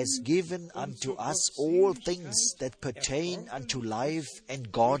has given unto us all things that pertain unto life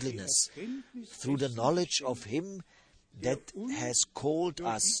and godliness, through the knowledge of Him that has called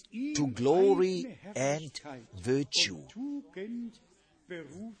us to glory and virtue.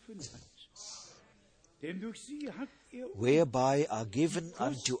 Whereby are given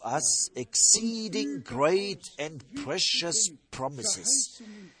unto us exceeding great and precious promises,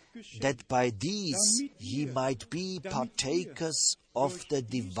 that by these ye might be partakers of the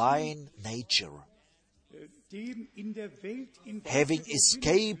divine nature, having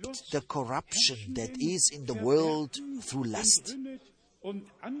escaped the corruption that is in the world through lust.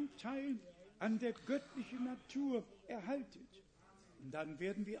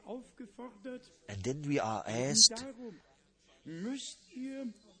 And then we are asked,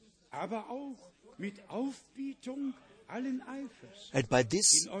 and by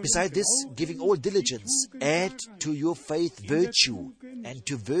this, beside this, giving all diligence, add to your faith virtue, and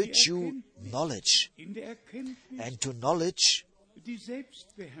to virtue knowledge, and to knowledge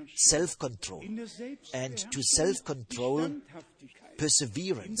self-control, and to self-control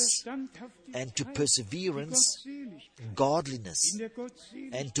perseverance, and to perseverance godliness,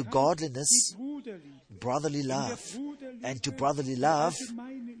 and to godliness brotherly love, and to brotherly love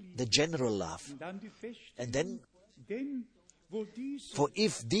the general love. And then, for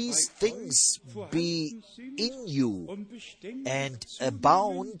if these things be in you and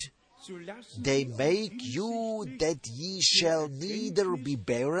abound, they make you that ye shall neither be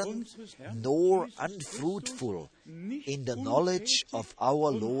barren nor unfruitful in the knowledge of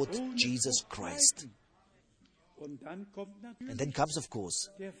our Lord Jesus Christ. And then comes, of course,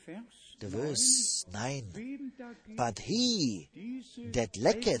 the verse 9. But he that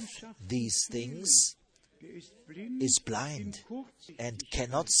lacketh these things is blind and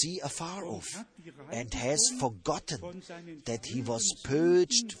cannot see afar off, and has forgotten that he was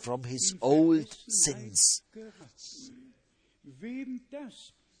purged from his old sins. Wem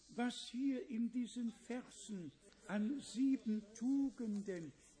das, was hier in diesen Versen an 7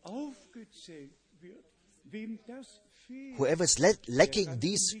 Tugenden aufgezählt wird, wem das fehlt, whoever is lacking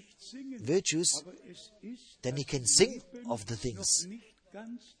these virtues, then he can sing of the things.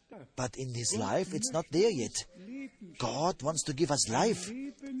 But in his life, it's not there yet. God wants to give us life,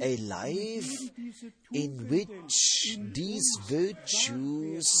 a life in which these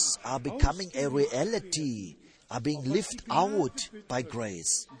virtues are becoming a reality, are being lived out by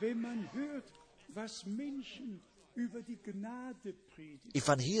grace. If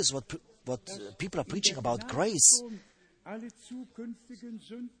one hears what people are preaching about grace,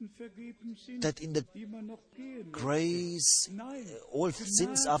 that in the grace all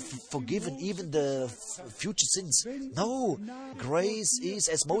sins are forgiven, even the future sins. No, grace is,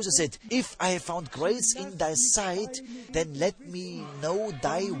 as Moses said, if I have found grace in thy sight, then let me know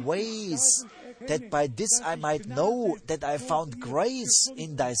thy ways, that by this I might know that I have found grace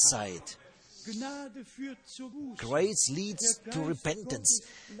in thy sight. Grace leads to repentance.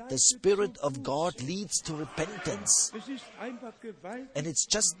 The Spirit of God leads to repentance. And it's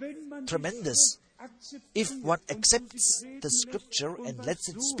just tremendous. If one accepts the Scripture and lets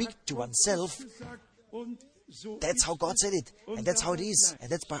it speak to oneself, that's how God said it, and that's how it is,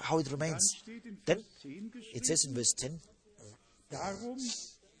 and that's how it remains. Then, it says in verse 10,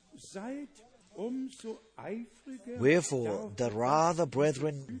 wherefore, the rather,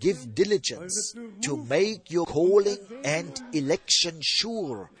 brethren, give diligence to make your calling and election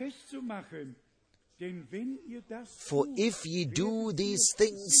sure. For if ye do these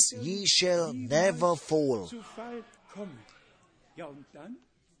things, ye shall never fall.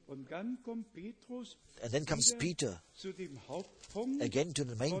 And then comes Peter, again to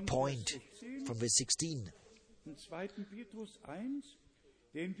the main point, from verse 16.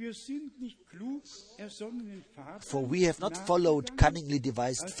 For we have not followed cunningly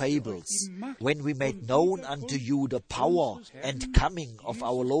devised fables, when we made known unto you the power and coming of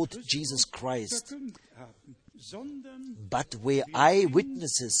our Lord Jesus Christ, but were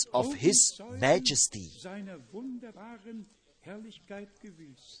eyewitnesses of His majesty.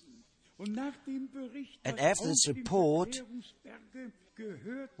 And after this report,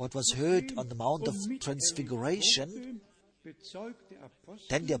 what was heard on the Mount of Transfiguration,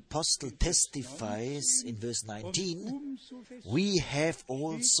 then the apostle testifies in verse 19, we have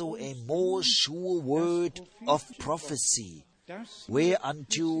also a more sure word of prophecy,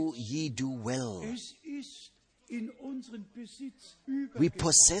 whereunto ye do well. We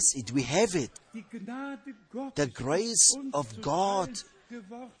possess it, we have it. The grace of God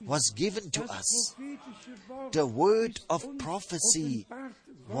was given to us. The word of prophecy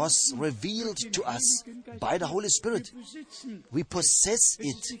was revealed to us by the Holy Spirit. We possess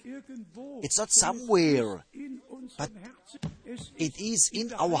it. It's not somewhere, but it is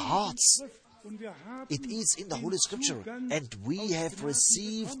in our hearts. It is in the Holy Scripture, and we have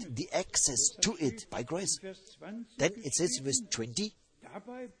received the access to it by grace. Then it says in verse 20,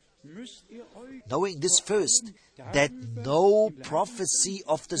 knowing this first, that no prophecy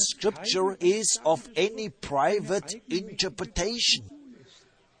of the Scripture is of any private interpretation.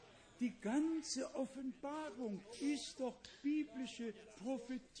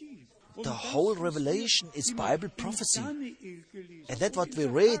 The whole revelation is Bible prophecy. And that's what we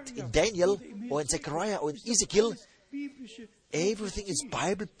read in Daniel or in Zechariah or in Ezekiel. Everything is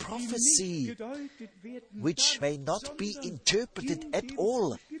Bible prophecy, which may not be interpreted at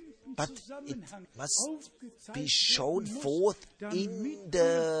all, but it must be shown forth in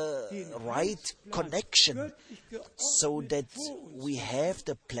the right connection, so that we have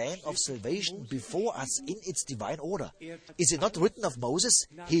the plan of salvation before us in its divine order. Is it not written of Moses?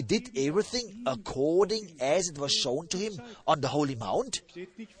 He did everything according as it was shown to him on the Holy Mount.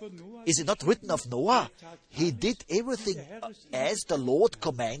 Is it not written of Noah? He did everything as the Lord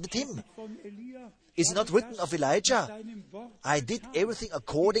commanded him. Is it not written of Elijah? I did everything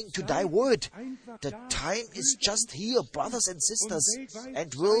according to thy word. The time is just here, brothers and sisters,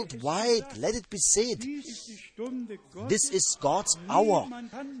 and worldwide, let it be said. This is God's hour.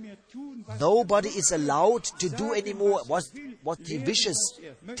 Nobody is allowed to do anymore what he wishes,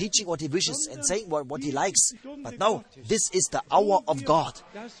 teaching what he wishes and saying what he likes. But now, this is the hour of God,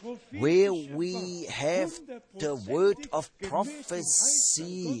 where we have the word of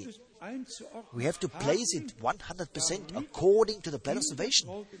prophecy. We have to place it 100% according to the plan of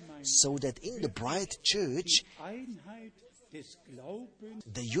salvation, so that in the bride church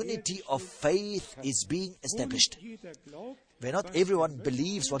the unity of faith is being established, where not everyone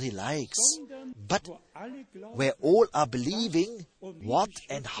believes what he likes, but where all are believing what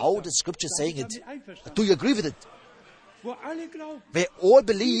and how the Scripture is saying it. Do you agree with it? Where all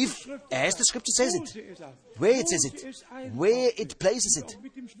believe as the Scripture says it, where it says it, where it places it,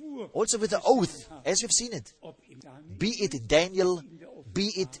 also with the oath, as we've seen it, be it in Daniel,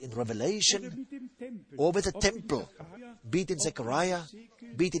 be it in Revelation, or with the temple, be it in Zechariah,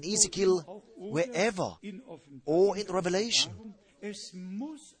 be it in Ezekiel, wherever, or in Revelation.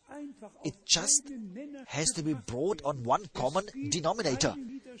 It just has to be brought on one common denominator.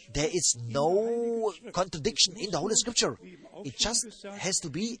 There is no contradiction in the Holy Scripture. It just has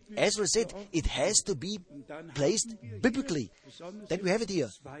to be, as we said, it has to be placed biblically. Then we have it here,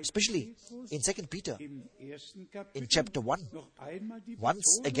 especially in 2 Peter, in chapter 1.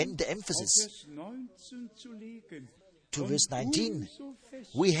 Once again, the emphasis to verse 19.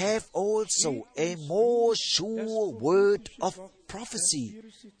 We have also a more sure word of prophecy.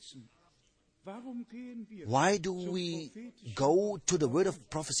 Why do we go to the word of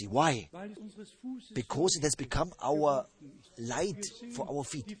prophecy? Why? Because it has become our light for our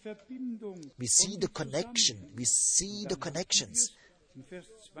feet. We see the connection. We see the connections. In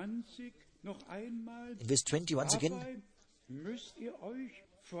verse 20, once again,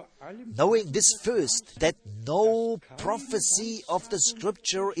 knowing this first, that no prophecy of the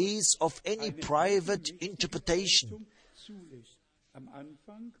Scripture is of any private interpretation.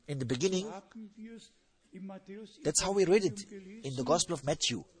 In the beginning, that's how we read it in the Gospel of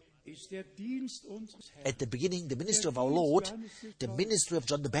Matthew. At the beginning, the ministry of our Lord, the ministry of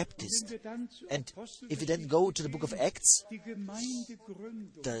John the Baptist. And if we then go to the book of Acts,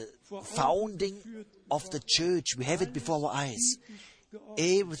 the founding of the church, we have it before our eyes.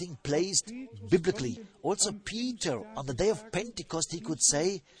 Everything placed biblically. Also Peter, on the day of Pentecost, he could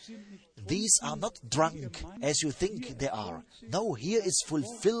say, these are not drunk as you think they are. No, here is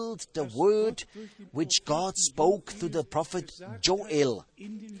fulfilled the word which God spoke through the prophet Joel.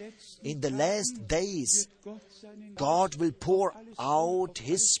 In the last days, God will pour out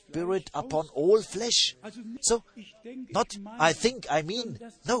His Spirit upon all flesh. So, not I think, I mean,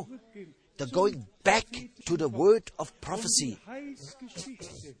 no. The going back to the word of prophecy,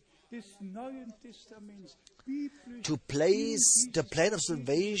 to place the plan of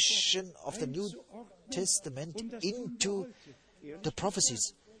salvation of the New Testament into the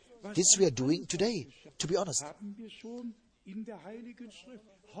prophecies. This we are doing today, to be honest.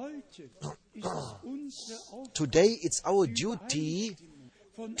 Today it's our duty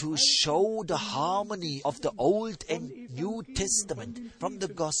to show the harmony of the Old and New Testament, from the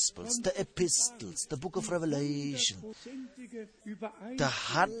Gospels, the Epistles, the book of Revelation, the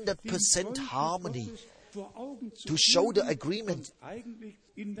 100% harmony, to show the agreement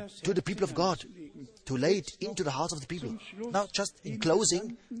to the people of God, to lay it into the hearts of the people. Now, just in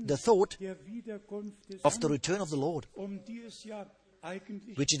closing, the thought of the return of the Lord,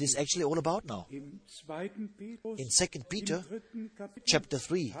 which it is actually all about now. In 2 Peter, chapter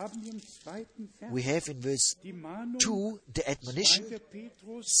 3, we have in verse 2 the admonition,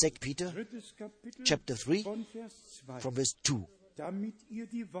 2 Peter, chapter 3, from verse 2.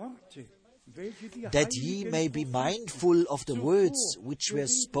 That ye may be mindful of the words which were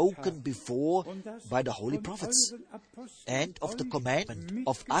spoken before by the holy prophets, and of the commandment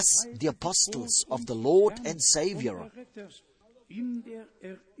of us, the apostles of the Lord and Savior.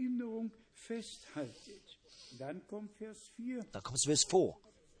 Dann comes verse 4,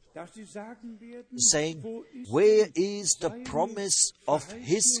 saying, where is the promise of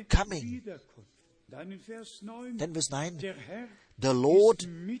His coming? Then verse 9, the Lord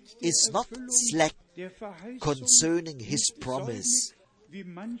is not slack concerning His promise,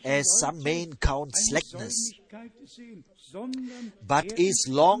 as some men count slackness, but is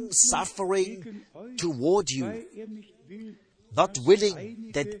long-suffering toward you, not willing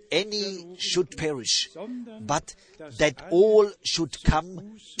that any should perish, but that all should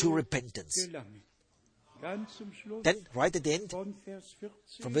come to repentance. Then, right at the end,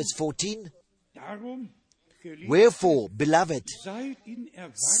 from verse 14, wherefore, beloved,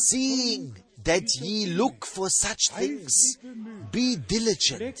 seeing that ye look for such things, be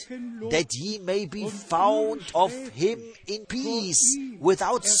diligent, that ye may be found of Him in peace,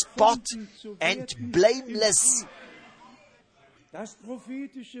 without spot and blameless.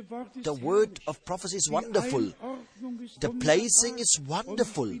 The word of prophecy is wonderful. The placing is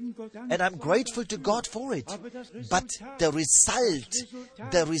wonderful. And I'm grateful to God for it. But the result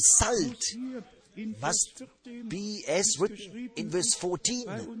must be as written in verse 14.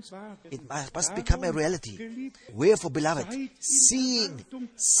 It must become a reality. Wherefore, beloved, seeing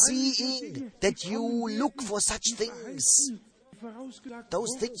that you look for such things,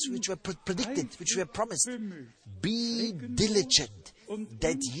 those things which were predicted, which were promised, be diligent,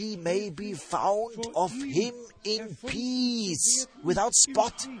 that ye may be found of him in peace, without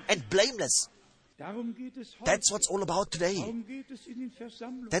spot and blameless. That's what's all about today.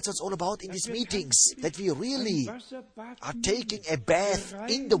 That's what's all about in these meetings, that we really are taking a bath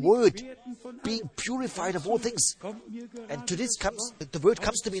in the Word, being purified of all things. And to this comes, the word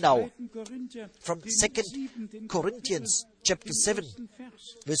comes to me now from 2 Corinthians chapter 7,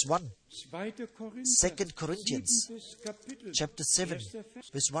 verse 1. 2 Corinthians chapter 7,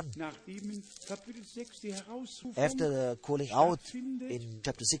 verse 1. After the calling out in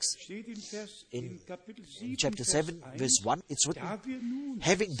chapter 6, in chapter 7, verse 1, it's written,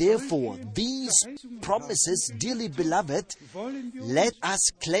 having therefore these promises, dearly beloved, let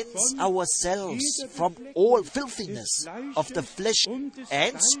us cleanse ourselves from all filthiness of the flesh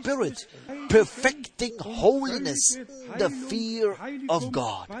and spirit, perfecting holiness in the fear of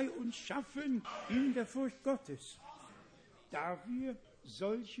God.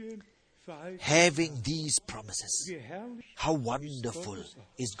 Having these promises, how wonderful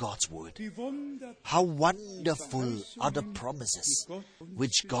is God's Word. How wonderful are the promises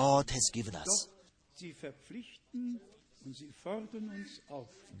which God has given us.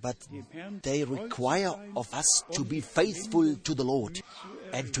 But they require of us to be faithful to the Lord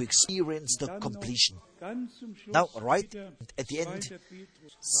and to experience the completion. Now, right at the end,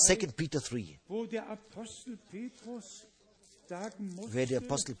 2 Peter 3, where the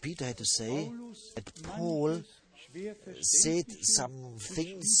Apostle Peter had to say that Paul said some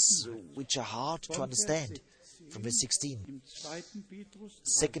things which are hard to understand, from verse 16.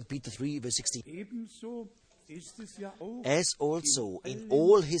 2 Peter 3, verse 16. As also in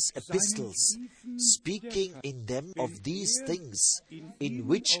all his epistles, speaking in them of these things, in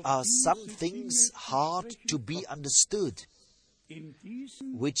which are some things hard to be understood,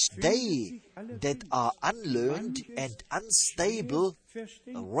 which they that are unlearned and unstable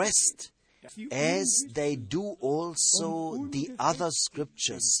wrest, as they do also the other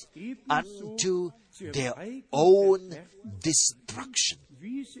scriptures, unto their own destruction.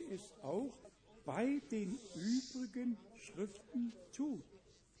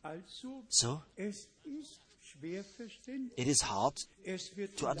 So, it is hard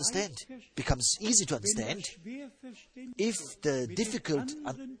to understand, becomes easy to understand, if the difficult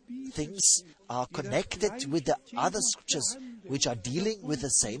things are connected with the other scriptures which are dealing with the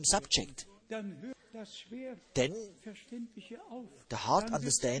same subject. Then the hard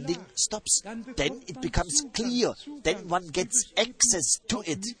understanding stops. Then it becomes clear. Then one gets access to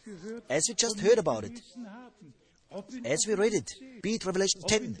it, as we just heard about it, as we read it. Be it Revelation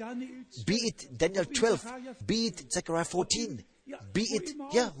 10, be it Daniel 12, be it Zechariah 14, be it,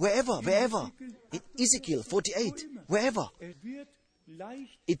 wherever, in Ezekiel 48, wherever.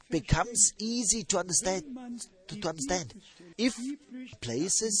 It becomes easy to understand. If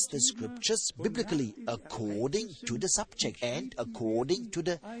places the scriptures biblically according to the subject and according to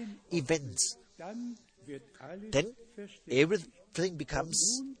the events, then everything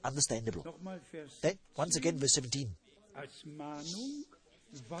becomes understandable. Then, once again, verse 17.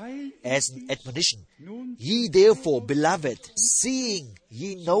 As an admonition, ye therefore, beloved, seeing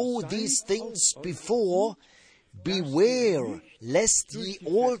ye know these things before, beware lest ye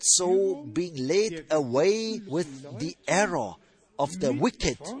also, being led away with the error of the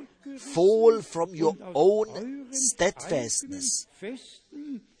wicked, fall from your own steadfastness.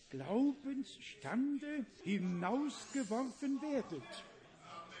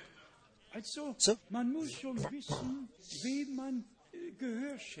 So,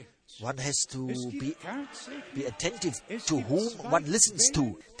 one has to be attentive to whom one listens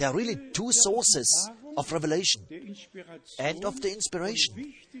to. There are really two sources of revelation and of the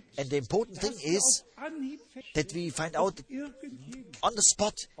inspiration. And the important thing is that we find out on the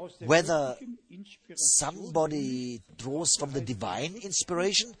spot whether somebody draws from the divine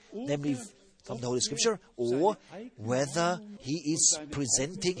inspiration, namely from the Holy Scripture, or whether he is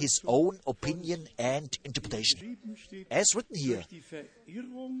presenting his own opinion and interpretation. As written here,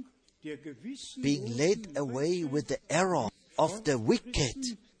 being led away with the error of the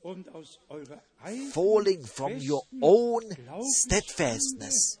wicked, falling from your own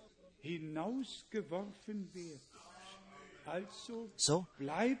steadfastness. So,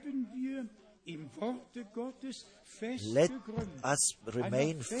 let us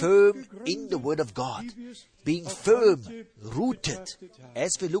remain firm in the Word of God, being firm, rooted,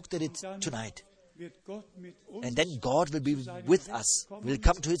 as we looked at it tonight. And then God will be with us, will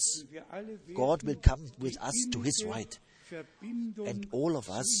come to His, God will come with us to His right. And all of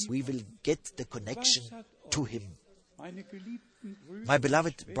us, we will get the connection to Him. My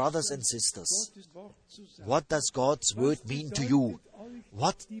beloved brothers and sisters, what does God's Word mean to you?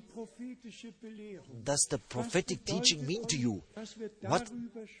 What does the prophetic teaching mean to you?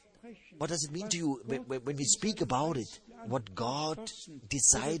 What does it mean to you when we speak about it? What God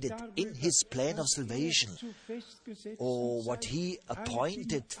decided in His plan of salvation, or what He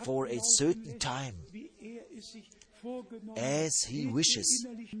appointed for a certain time, as He wishes.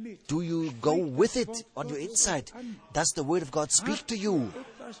 Do you go with it on your inside? Does the Word of God speak to you?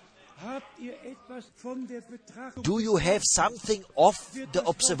 Do you have something of the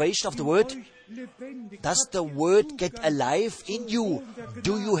observation of the Word? Does the Word get alive in you?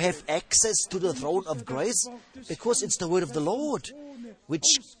 Do you have access to the throne of grace? Because it's the Word of the Lord which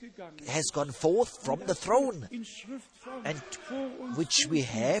has gone forth from the throne, and which we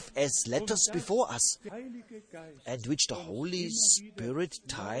have as letters before us, and which the Holy Spirit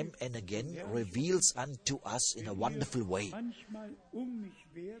time and again reveals unto us in a wonderful way.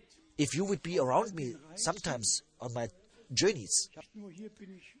 If you would be around me sometimes on my journeys,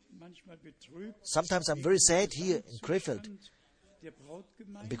 sometimes I'm very sad here in Krefeld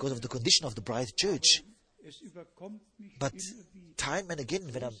because of the condition of the bride church. But time and again,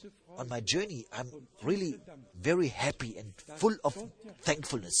 when I'm on my journey, I'm really very happy and full of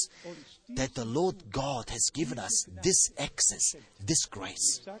thankfulness that the Lord God has given us this access, this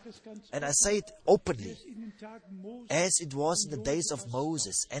grace. And I say it openly, as it was in the days of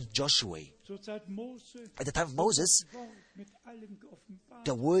Moses and Joshua. At the time of Moses,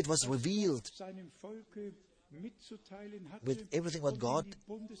 the Word was revealed with everything what God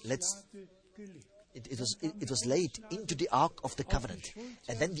It was laid into the Ark of the Covenant.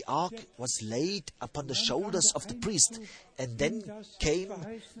 And then the Ark was laid upon the shoulders of the priest. And then came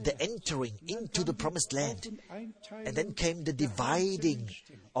the entering into the promised land. And then came the dividing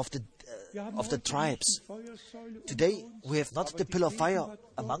of the tribes. Today we have not the pillar of fire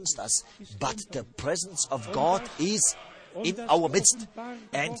amongst us, but the presence of God is in our midst,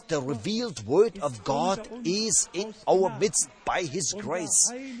 and the revealed Word of God is in our midst by His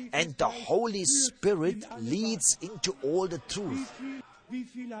grace, and the Holy Spirit leads into all the truth.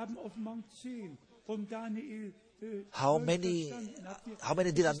 How many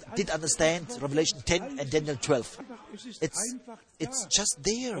did understand Revelation 10 and Daniel 12? It's just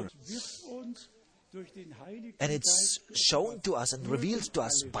there. And it's shown to us and revealed to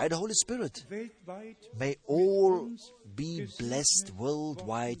us by the Holy Spirit. May all be blessed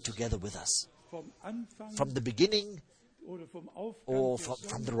worldwide together with us. From the beginning, or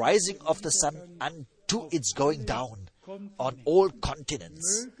from the rising of the sun unto its going down on all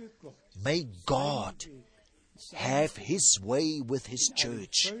continents. May God have His way with His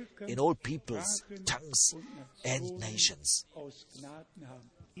church in all peoples, tongues, and nations.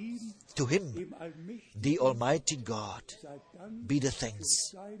 To Him, the Almighty God, be the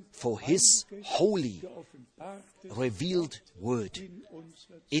thanks for His holy, revealed Word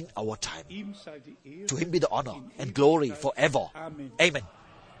in our time. To Him be the honor and glory forever. Amen.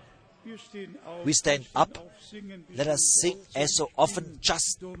 We stand up. Let us sing as so often,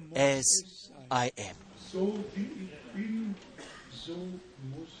 just as I am. So wie ich bin, so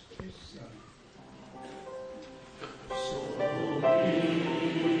muss es sein. So wie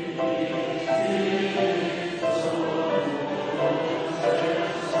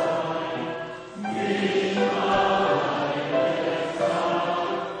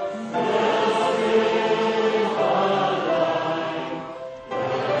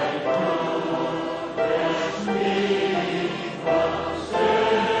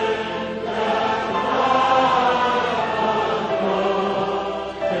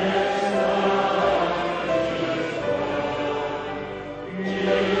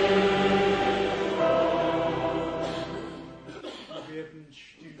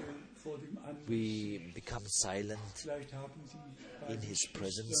silent in His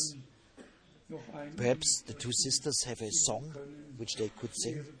presence. Perhaps the two sisters have a song which they could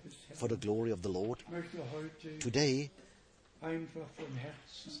sing for the glory of the Lord. Today, I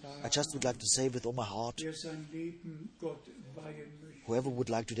just would like to say with all my heart, whoever would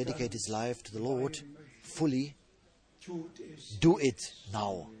like to dedicate his life to the Lord fully, do it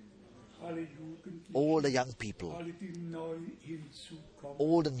now. All the young people,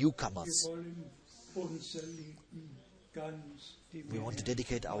 all the newcomers, we want to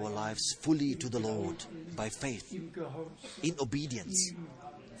dedicate our lives fully to the Lord by faith, in obedience,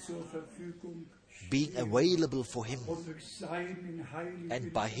 being available for Him,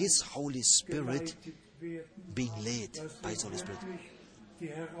 and by His Holy Spirit being led by His Holy Spirit,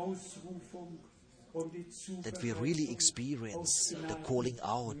 that we really experience the calling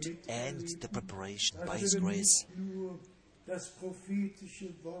out and the preparation by His grace,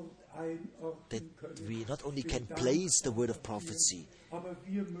 that we not only can place the word of prophecy,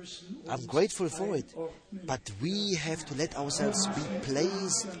 I'm grateful for it, but we have to let ourselves be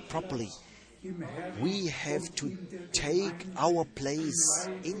placed properly. We have to take our place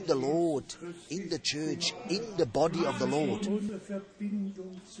in the Lord, in the church, in the body of the Lord.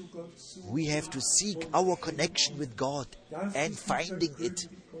 We have to seek our connection with God and finding it,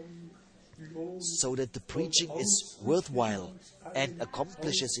 so that the preaching is worthwhile and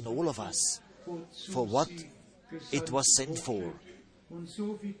accomplishes in all of us for what it was sent for.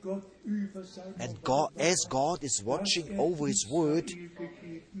 And God, as God is watching over His word,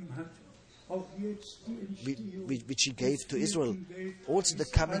 which He gave to Israel, also the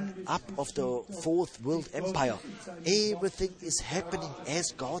coming up of the Fourth World Empire, everything is happening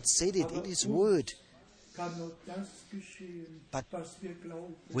as God said it in His word. But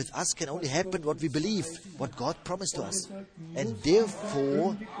with us can only happen what we believe, what God promised to us. And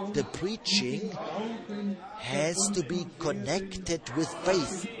therefore, the preaching has to be connected with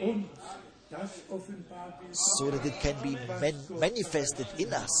faith, so that it can be manifested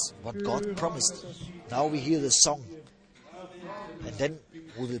in us, what God promised. Now we hear the song, and then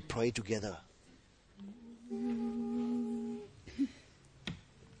we will pray together.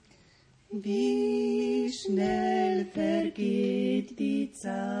 Wie schnell vergeht die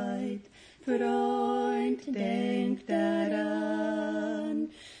Zeit, Freund, denk daran,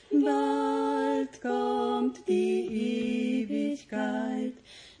 bald kommt die Ewigkeit,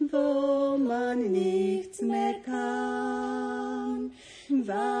 wo man nichts mehr kann.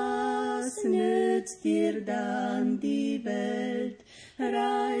 Was nützt dir dann die Welt,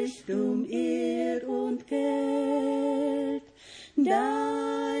 Reichtum, Ehr und Geld?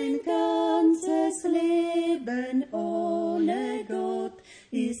 Dein ganzes Leben ohne Gott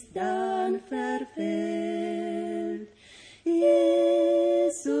ist dann verfehlt.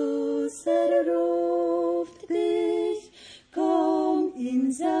 Jesus ruft dich, komm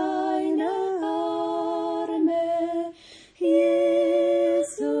in seine Arme.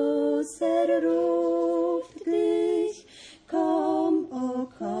 Jesus ruft dich, komm, oh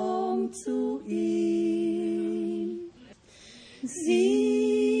komm zu ihm.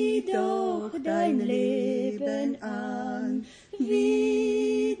 Sieh doch dein Leben an,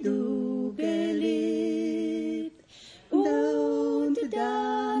 wie du gelebt, und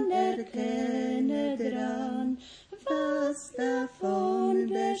dann erkenne dran, was davon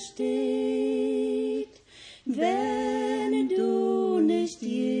besteht. Wenn du nicht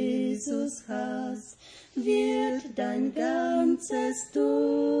Jesus hast, wird dein ganzes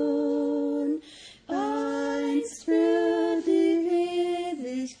Tun einst für die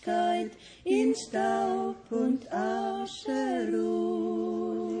Ewigkeit in Staub und Asche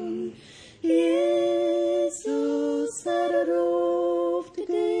ruhen. Jesus ruft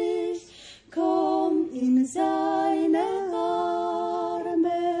dich, komm in seine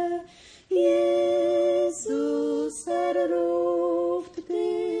Arme. Jesus ruft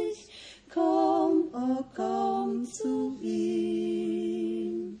dich, komm, oh komm zu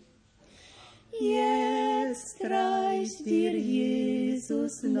ihm. Jetzt reicht dir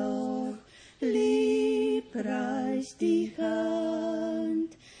Jesus noch liebreich die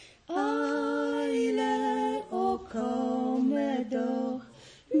Hand. Eile, oh komme doch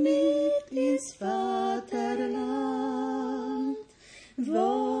mit ins Vaterland,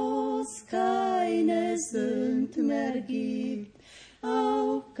 wo's keine Sünd mehr gibt,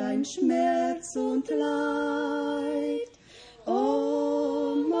 auch kein Schmerz und Leid.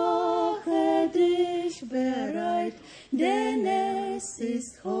 Oh, mache dich bereit, denn es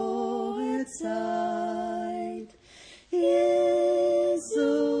ist hohe Zeit.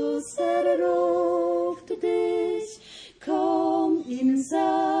 Jesus ruft dich, komm in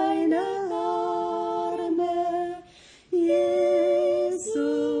seine Arme.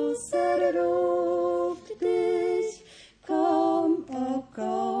 Jesus ruft dich, komm, oh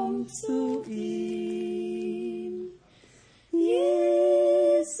komm zu ihm.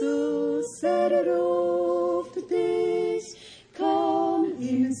 Jesus ruft dich, komm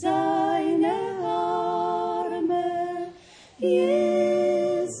in seine Arme.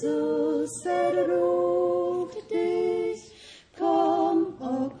 Jesus ruft dich, komm,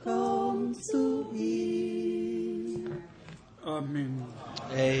 oh komm zu ihm. Amen.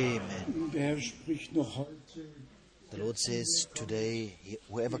 Amen. Der Herr spricht noch heute. The Lord says today,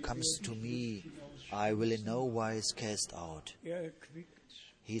 whoever comes to me I will in no wise cast out. Erquickt,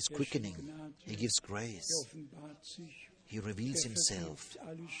 He is quickening. He gives grace. offenbart sich, He reveals Himself.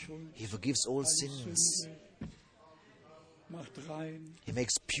 alle Schuld, He forgives all alle sins. Sünde, macht rein He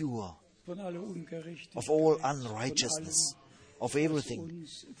makes pure von aller Ungerechtigkeit, of all von unrighteousness, of allem, was everything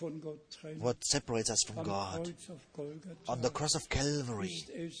uns von Gott trennt. what separates us from Am God. Kreuz auf Golgatha On the cross of Calvary, ist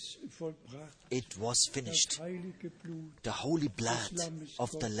es vollbracht. it was Das finished. heilige Blut The holy blood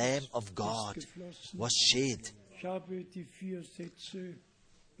of the Lamb of God was shed. Ich habe die 4 Sätze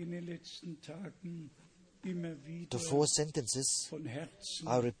in den letzten Tagen immer wieder The 4 sentences, von Herzen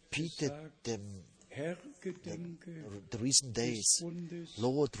I repeated gesagt. them Herr, gedenke the recent des days. Bundes,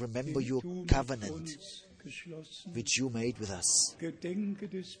 Lord, remember den your du mit covenant uns geschlossen. which you made with us. Gedenke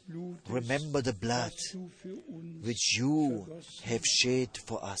des Blutes, Remember the blood das du für uns which you vergossen. have shed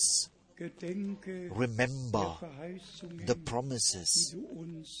for us. Gedenke Remember der Verheißungen, the die promises du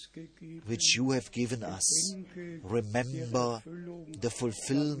uns gegeben. which you have given us. Gedenke Remember der Erfüllung, the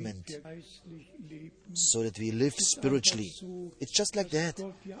fulfillment damit wir geistlich leben. so that we live spiritually. It's just like that,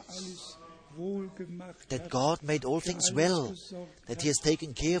 Gott ja alles wohlgemacht that hat, God made all für things alles well, gesorgt that hat. He has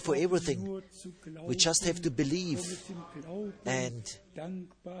taken care for Wir brauchen everything. nur zu glauben We just have to believe und es im Glauben and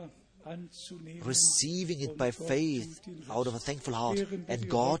dankbar anzunehmen. receiving it Und by Gott faith tut den Rest. out of a thankful heart. Während wir And die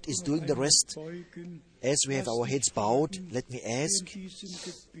God Häupter is noch doing the einmal rest. beugen, As we have lass our mich heads bowed, beten, let me wer ask in diesem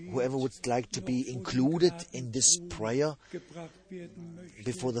Gebet whoever would like to be noch vor den included in this Gnadenthron prayer gebracht werden möchte.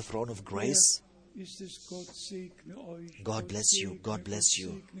 before the throne of grace. Ist es, Gott segne euch, God bless you, segne, God bless you,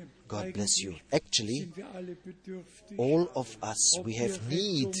 segne. God bless you. Eigentlich Actually, sind wir alle bedürftig. all of us, Ob we wir have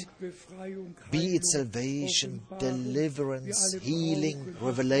need, Rettung, Befreiung, be it Heilung, salvation, Offenbarung, deliverance, wir alle healing, brauchen, wir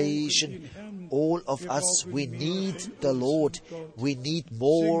revelation. brauchen den Herrn. All of Wir us, brauchen we mehr need von the Lord. unserem Gott. We need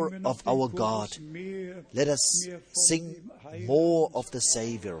more Singen wir noch of den our Chorus, God. mehr, Let us mehr von sing dem Heiland. more of the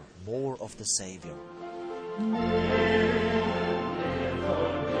Savior, more of the Savior.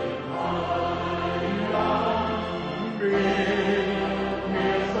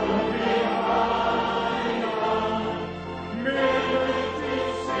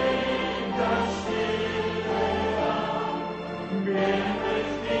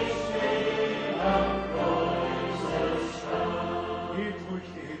 Hebt ruhig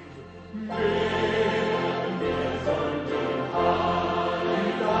die Hände.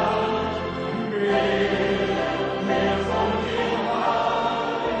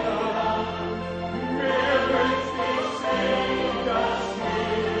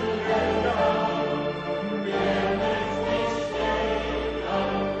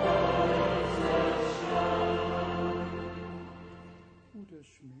 Bruder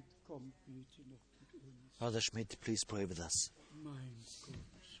Schmidt, komm bitte noch mit uns. Father Schmidt, please pray with us. Mein Gott,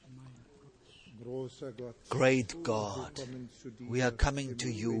 mein Gott. Großer Gott, Great God, wir kommen zu dir, we are coming dem to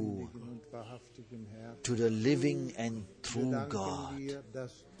you, lebendigen und wahrhaftigen Herrn. to the living and Wir true danken God. dir,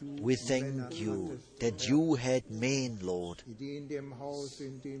 dass du We Männer thank you hattest, that you had men, Lord, die in dem Haus,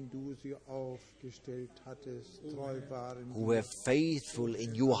 in dem du sie aufgestellt hattest, treu waren. who were faithful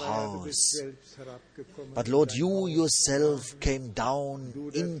in your Herr, du bist house. selbst herabgekommen But in Lord, dein you Haus. yourself came down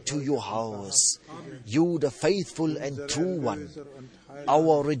into your house. You, the faithful and Unser true one, Erlöser und Heiland,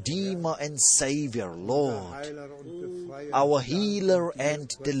 our Redeemer and Savior, Lord, Heiler und Befreier, our und healer Dank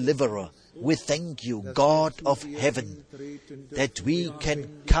and dir, deliverer. We thank you, dass God wir zu of dir heaven, hintreten that dürfen, we can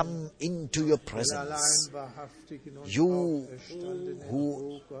come into your den presence. allein wahrhaftigen und You auferstandenen, who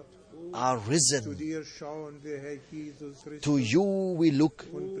o Gott. are Zu risen. dir schauen wir, Herr Jesus Christus, To you we look,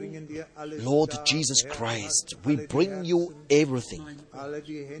 und bringen dir alles Lord dar, Jesus Herr, Christ. hast We alle die bring you Herzen, everything. alle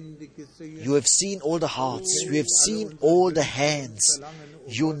die Hände gesehen, You have seen all the hearts. You have seen all the hands.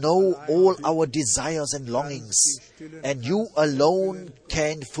 You know all our desires and longings. And you alone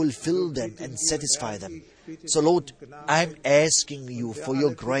can fulfill them and satisfy them. So, Lord, I'm asking you for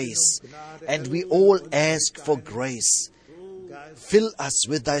your grace. And we all ask for grace. Fill us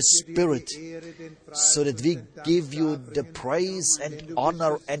with thy Spirit so that we give you the praise and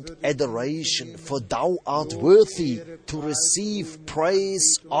honor and adoration, for thou art worthy to receive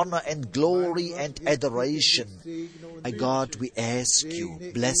praise, honor and glory and adoration. My God, we ask you,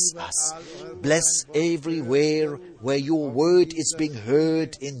 bless us. Bless everywhere where your word is being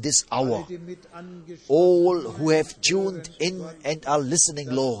heard in this hour. All who have tuned in and are listening,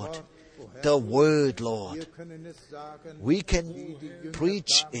 Lord, the word, Lord. We can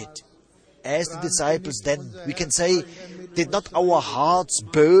preach it as the disciples then, we can say, did not our hearts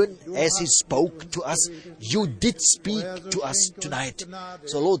burn as He spoke to us? You did speak to us tonight.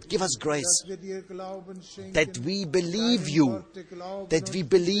 So Lord, give us grace that we believe You, that we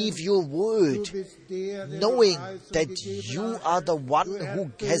believe Your word, knowing that You are the one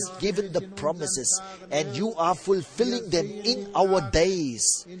who has given the promises and You are fulfilling them in our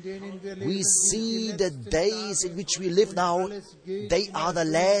days. We see the days in which we live now, they are the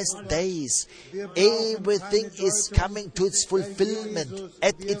last days. Everything is coming to its fulfillment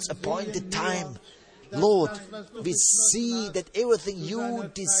at its appointed time. Lord, we see that everything You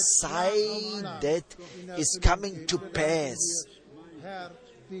decided is coming to pass.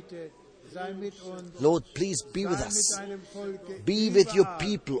 Lord, please be with us. Be with Your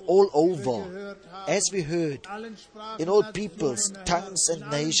people all over, as we heard, in all peoples, tongues and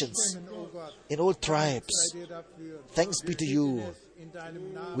nations, in all tribes. Thanks be to You.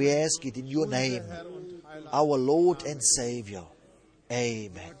 We ask it in Your name, our Lord and Savior.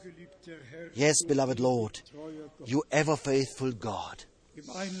 Amen. Yes, beloved Lord, You ever faithful God.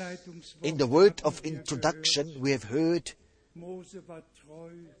 In the word of introduction, we have heard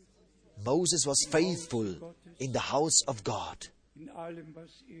Moses was faithful in the house of God,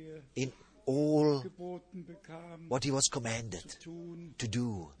 in all what he was commanded to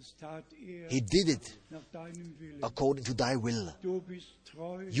do. He did it according to Thy will.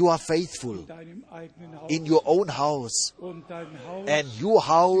 You are faithful in Your own house, and Your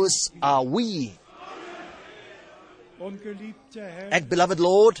house are we. And beloved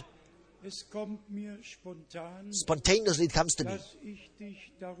Lord, spontaneously it comes to me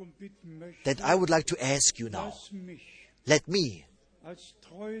that I would like to ask You now, let me,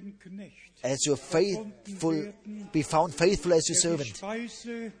 as Your faithful, be found faithful as Your servant,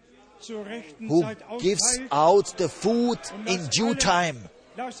 who gives out the food in due time,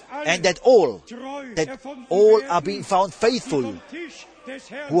 and that all are being found faithful,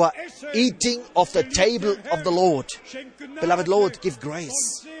 who are eating of the table of the Lord. Beloved Lord, give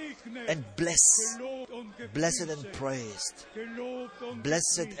grace and bless. Blessed and praised.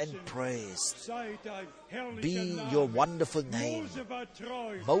 Blessed and praised be Your wonderful name.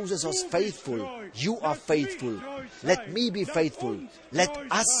 Moses was faithful. You are faithful. Let me be faithful. Let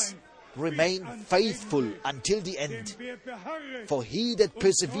us remain faithful until the end. For he that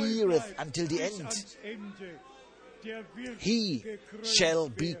persevereth until the end, he shall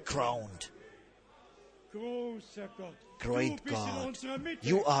be crowned. Great God,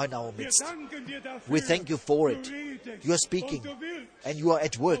 You are in our midst. We thank You for it. You are speaking and You are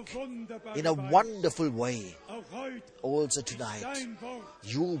at work in a wonderful way. Also tonight,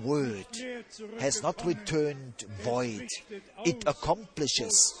 Your word has not returned void. It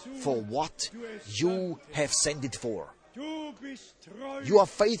accomplishes for what You have sent it for. You are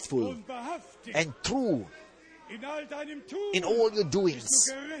faithful and true in all Your doings.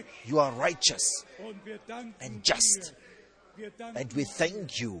 You are righteous and just. And we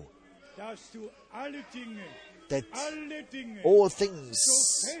thank You that all things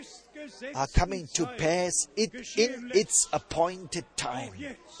are coming to pass in its appointed time.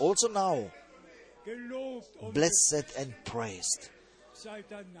 Also now, blessed and praised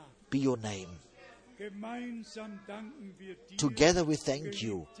be Your name. Together we thank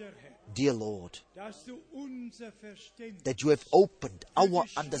You, dear Lord, that You have opened our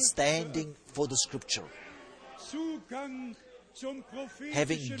understanding for the Scripture,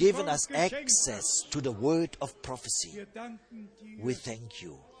 having given us access to the word of prophecy. We thank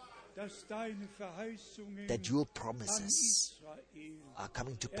You that Your promises are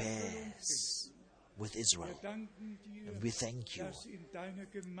coming to pass with Israel. And we thank You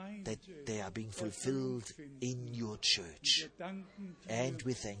that they are being fulfilled in Your church. And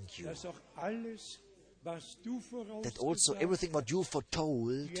we thank You that also everything what You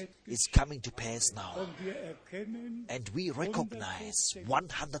foretold is coming to pass now. And we recognize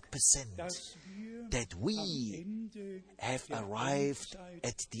 100% that we have arrived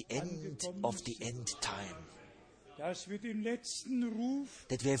at the end of the end time. That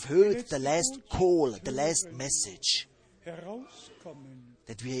we have heard the last call, the last message,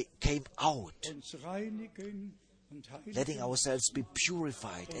 that we came out, letting ourselves be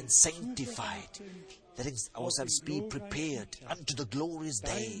purified and sanctified, letting ourselves be prepared unto the glorious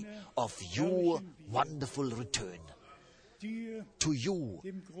day of Your wonderful return. To You,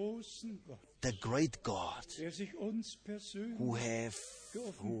 the great God, who have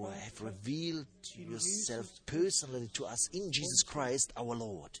revealed Yourself personally to us in Jesus Christ our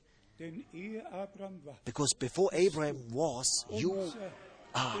Lord. Because before Abraham was, You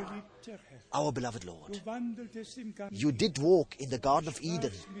are Geliebter Herr, our beloved Lord. du wandeltest im Garten, You did walk in the Garden of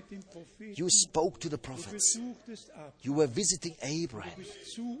Eden. sprachst mit den Propheten, You spoke to the du prophets. besuchtest Abraham, You were visiting Abraham.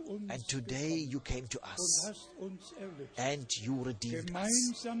 bist zu uns And today you came to und us. hast uns erlöst. And you redeemed us.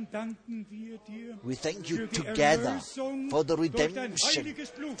 Gemeinsam danken wir dir We thank für you die together Erlösung for the durch dein redemption heiliges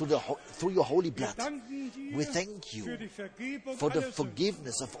Blut. through your holy Wir blood. danken dir We thank you für die Vergebung for the aller Sünden.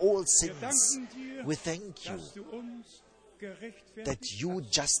 forgiveness of all Wir sins. danken dir, We thank you dass du uns gerechtfertigt that you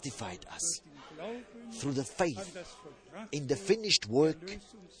hast justified us durch den Glauben through the an faith das vollbrachte in the finished work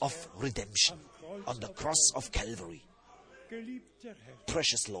of Erlösungswerk redemption am Kreuz on the auf cross Golgatha. of Calvary. Geliebter Herr,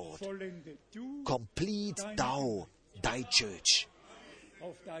 Precious Lord, vollende du complete thou thy church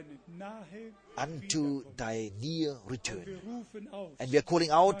auf deine nahe unto Wiederkunft. thy near Wir return. rufen aus, And we are calling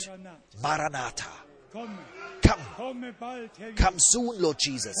out, Maranatha, Maranatha, komme, come, komme bald, Herr come Jesus, soon, Lord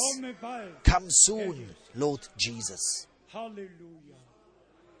Jesus. komme bald. Come soon, Lord Jesus. Halleluja,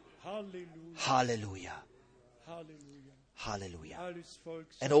 Halleluja, Hallelujah, Halleluja. hallelujah. Alles Volk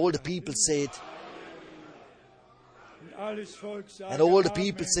And sagt all the Amen. people said, Und alles Volk sagt and all the Amen.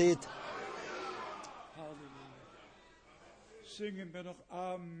 people said, Halleluja. Singen wir noch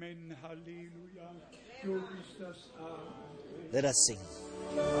Amen, Halleluja. Du bist das Amen. let us sing.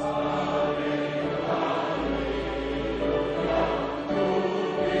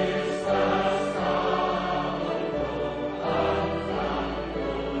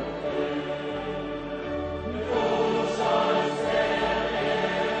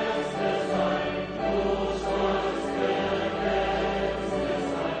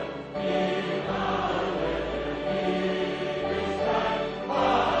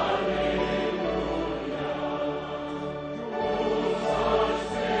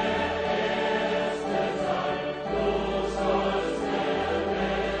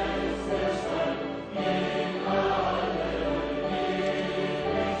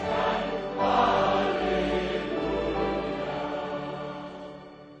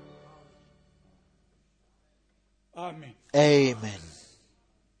 Amen. Amen.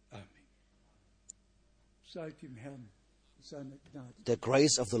 Amen. Seid dem Herrn seine Gnade. The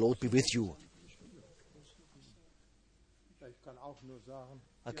grace of the Lord be with you. Ich kann auch nur sagen,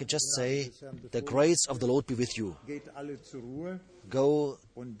 I can just say, the grace of the Lord be with you. geht alle zur Ruhe Go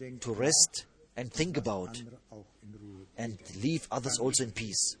und denkt to rest and think about andere auch in Ruhe. and leave others also in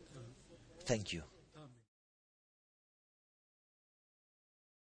peace. Thank you.